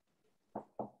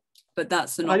 But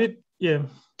that's an I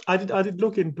did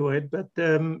look into it, but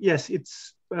yes,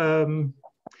 it's I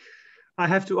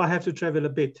have to travel a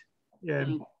bit. Yeah.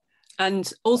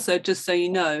 And also, just so you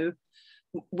know,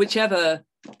 whichever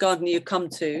garden you come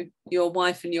to, your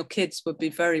wife and your kids would be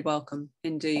very welcome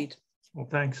indeed. Well,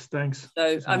 thanks. So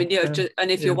I mean, and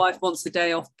if your wife wants a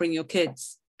day off, bring your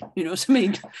kids. You know what I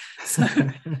mean? So,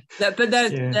 but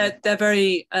they're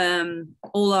very.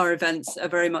 All our events are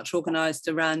very much organised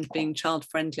around being child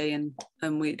friendly, and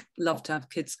we'd love to have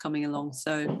kids coming along.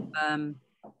 So,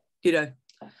 you know,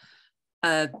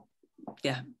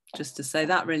 just to say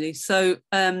that really. So,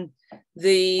 has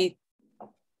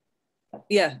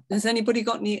anybody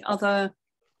got any other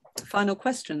final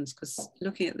questions? Because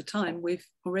looking at the time, we've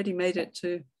already made it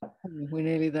to. We're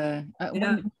nearly there.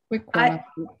 One quick one.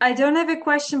 I don't have a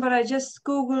question, but I just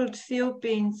Googled field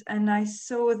beans and I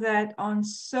saw that on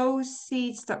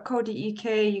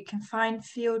sowseeds.co.uk you can find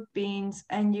field beans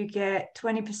and you get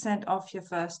 20% off your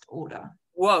first order.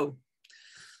 Whoa.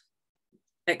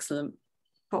 Excellent.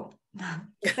 Cool.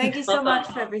 Thank you so much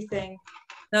for everything.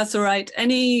 That's all right.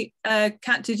 Any,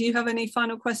 Kat, did you have any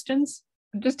final questions?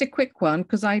 Just a quick one,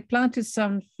 because I planted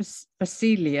some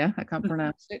Phacelia, I can't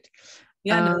pronounce it.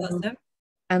 Yeah, no, that's it.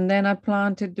 And then I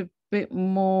planted a bit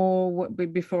more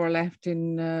before I left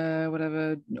in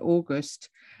August,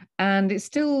 and it's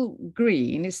still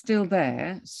green, it's still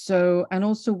there. So, and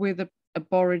also with a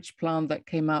borage plant that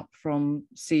came up from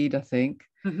seed, I think.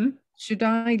 Mm-hmm. Should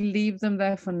I leave them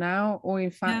there for now, or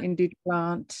in fact, indeed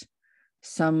plant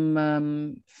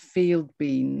some field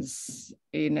beans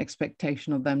in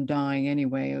expectation of them dying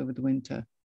anyway over the winter?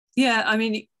 Yeah, I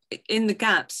mean, in the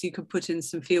gaps you could put in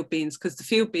some field beans, because the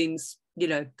field beans, you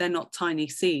know, they're not tiny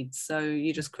seeds, so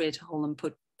you just create a hole and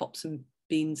pop some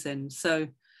beans in. So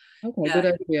okay, good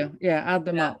idea. Yeah, add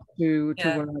them up to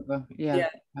wherever.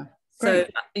 So,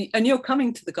 and you're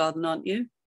coming to the garden, aren't you?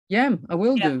 Yeah, I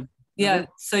will do. Yeah,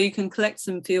 so you can collect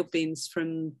some field beans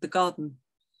from the garden.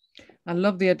 I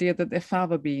love the idea that they're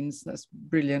fava beans. That's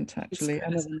brilliant, actually. I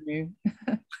never knew.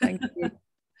 Thank you.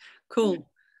 Cool.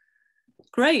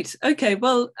 Great. Okay,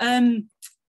 well, I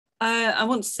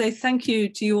want to say thank you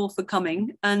to you all for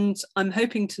coming, and I'm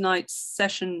hoping tonight's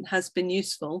session has been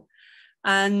useful,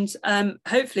 and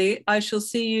hopefully I shall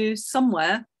see you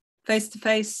somewhere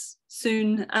face-to-face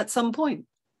soon at some point.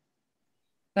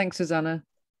 Thanks, Susanna.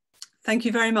 Thank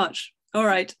you very much. All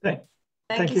right.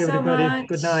 Thank you, everybody. So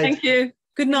good night. Thank you.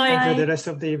 Good night. Enjoy the rest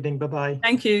of the evening. Bye-bye.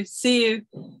 Thank you. See you.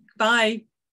 Bye.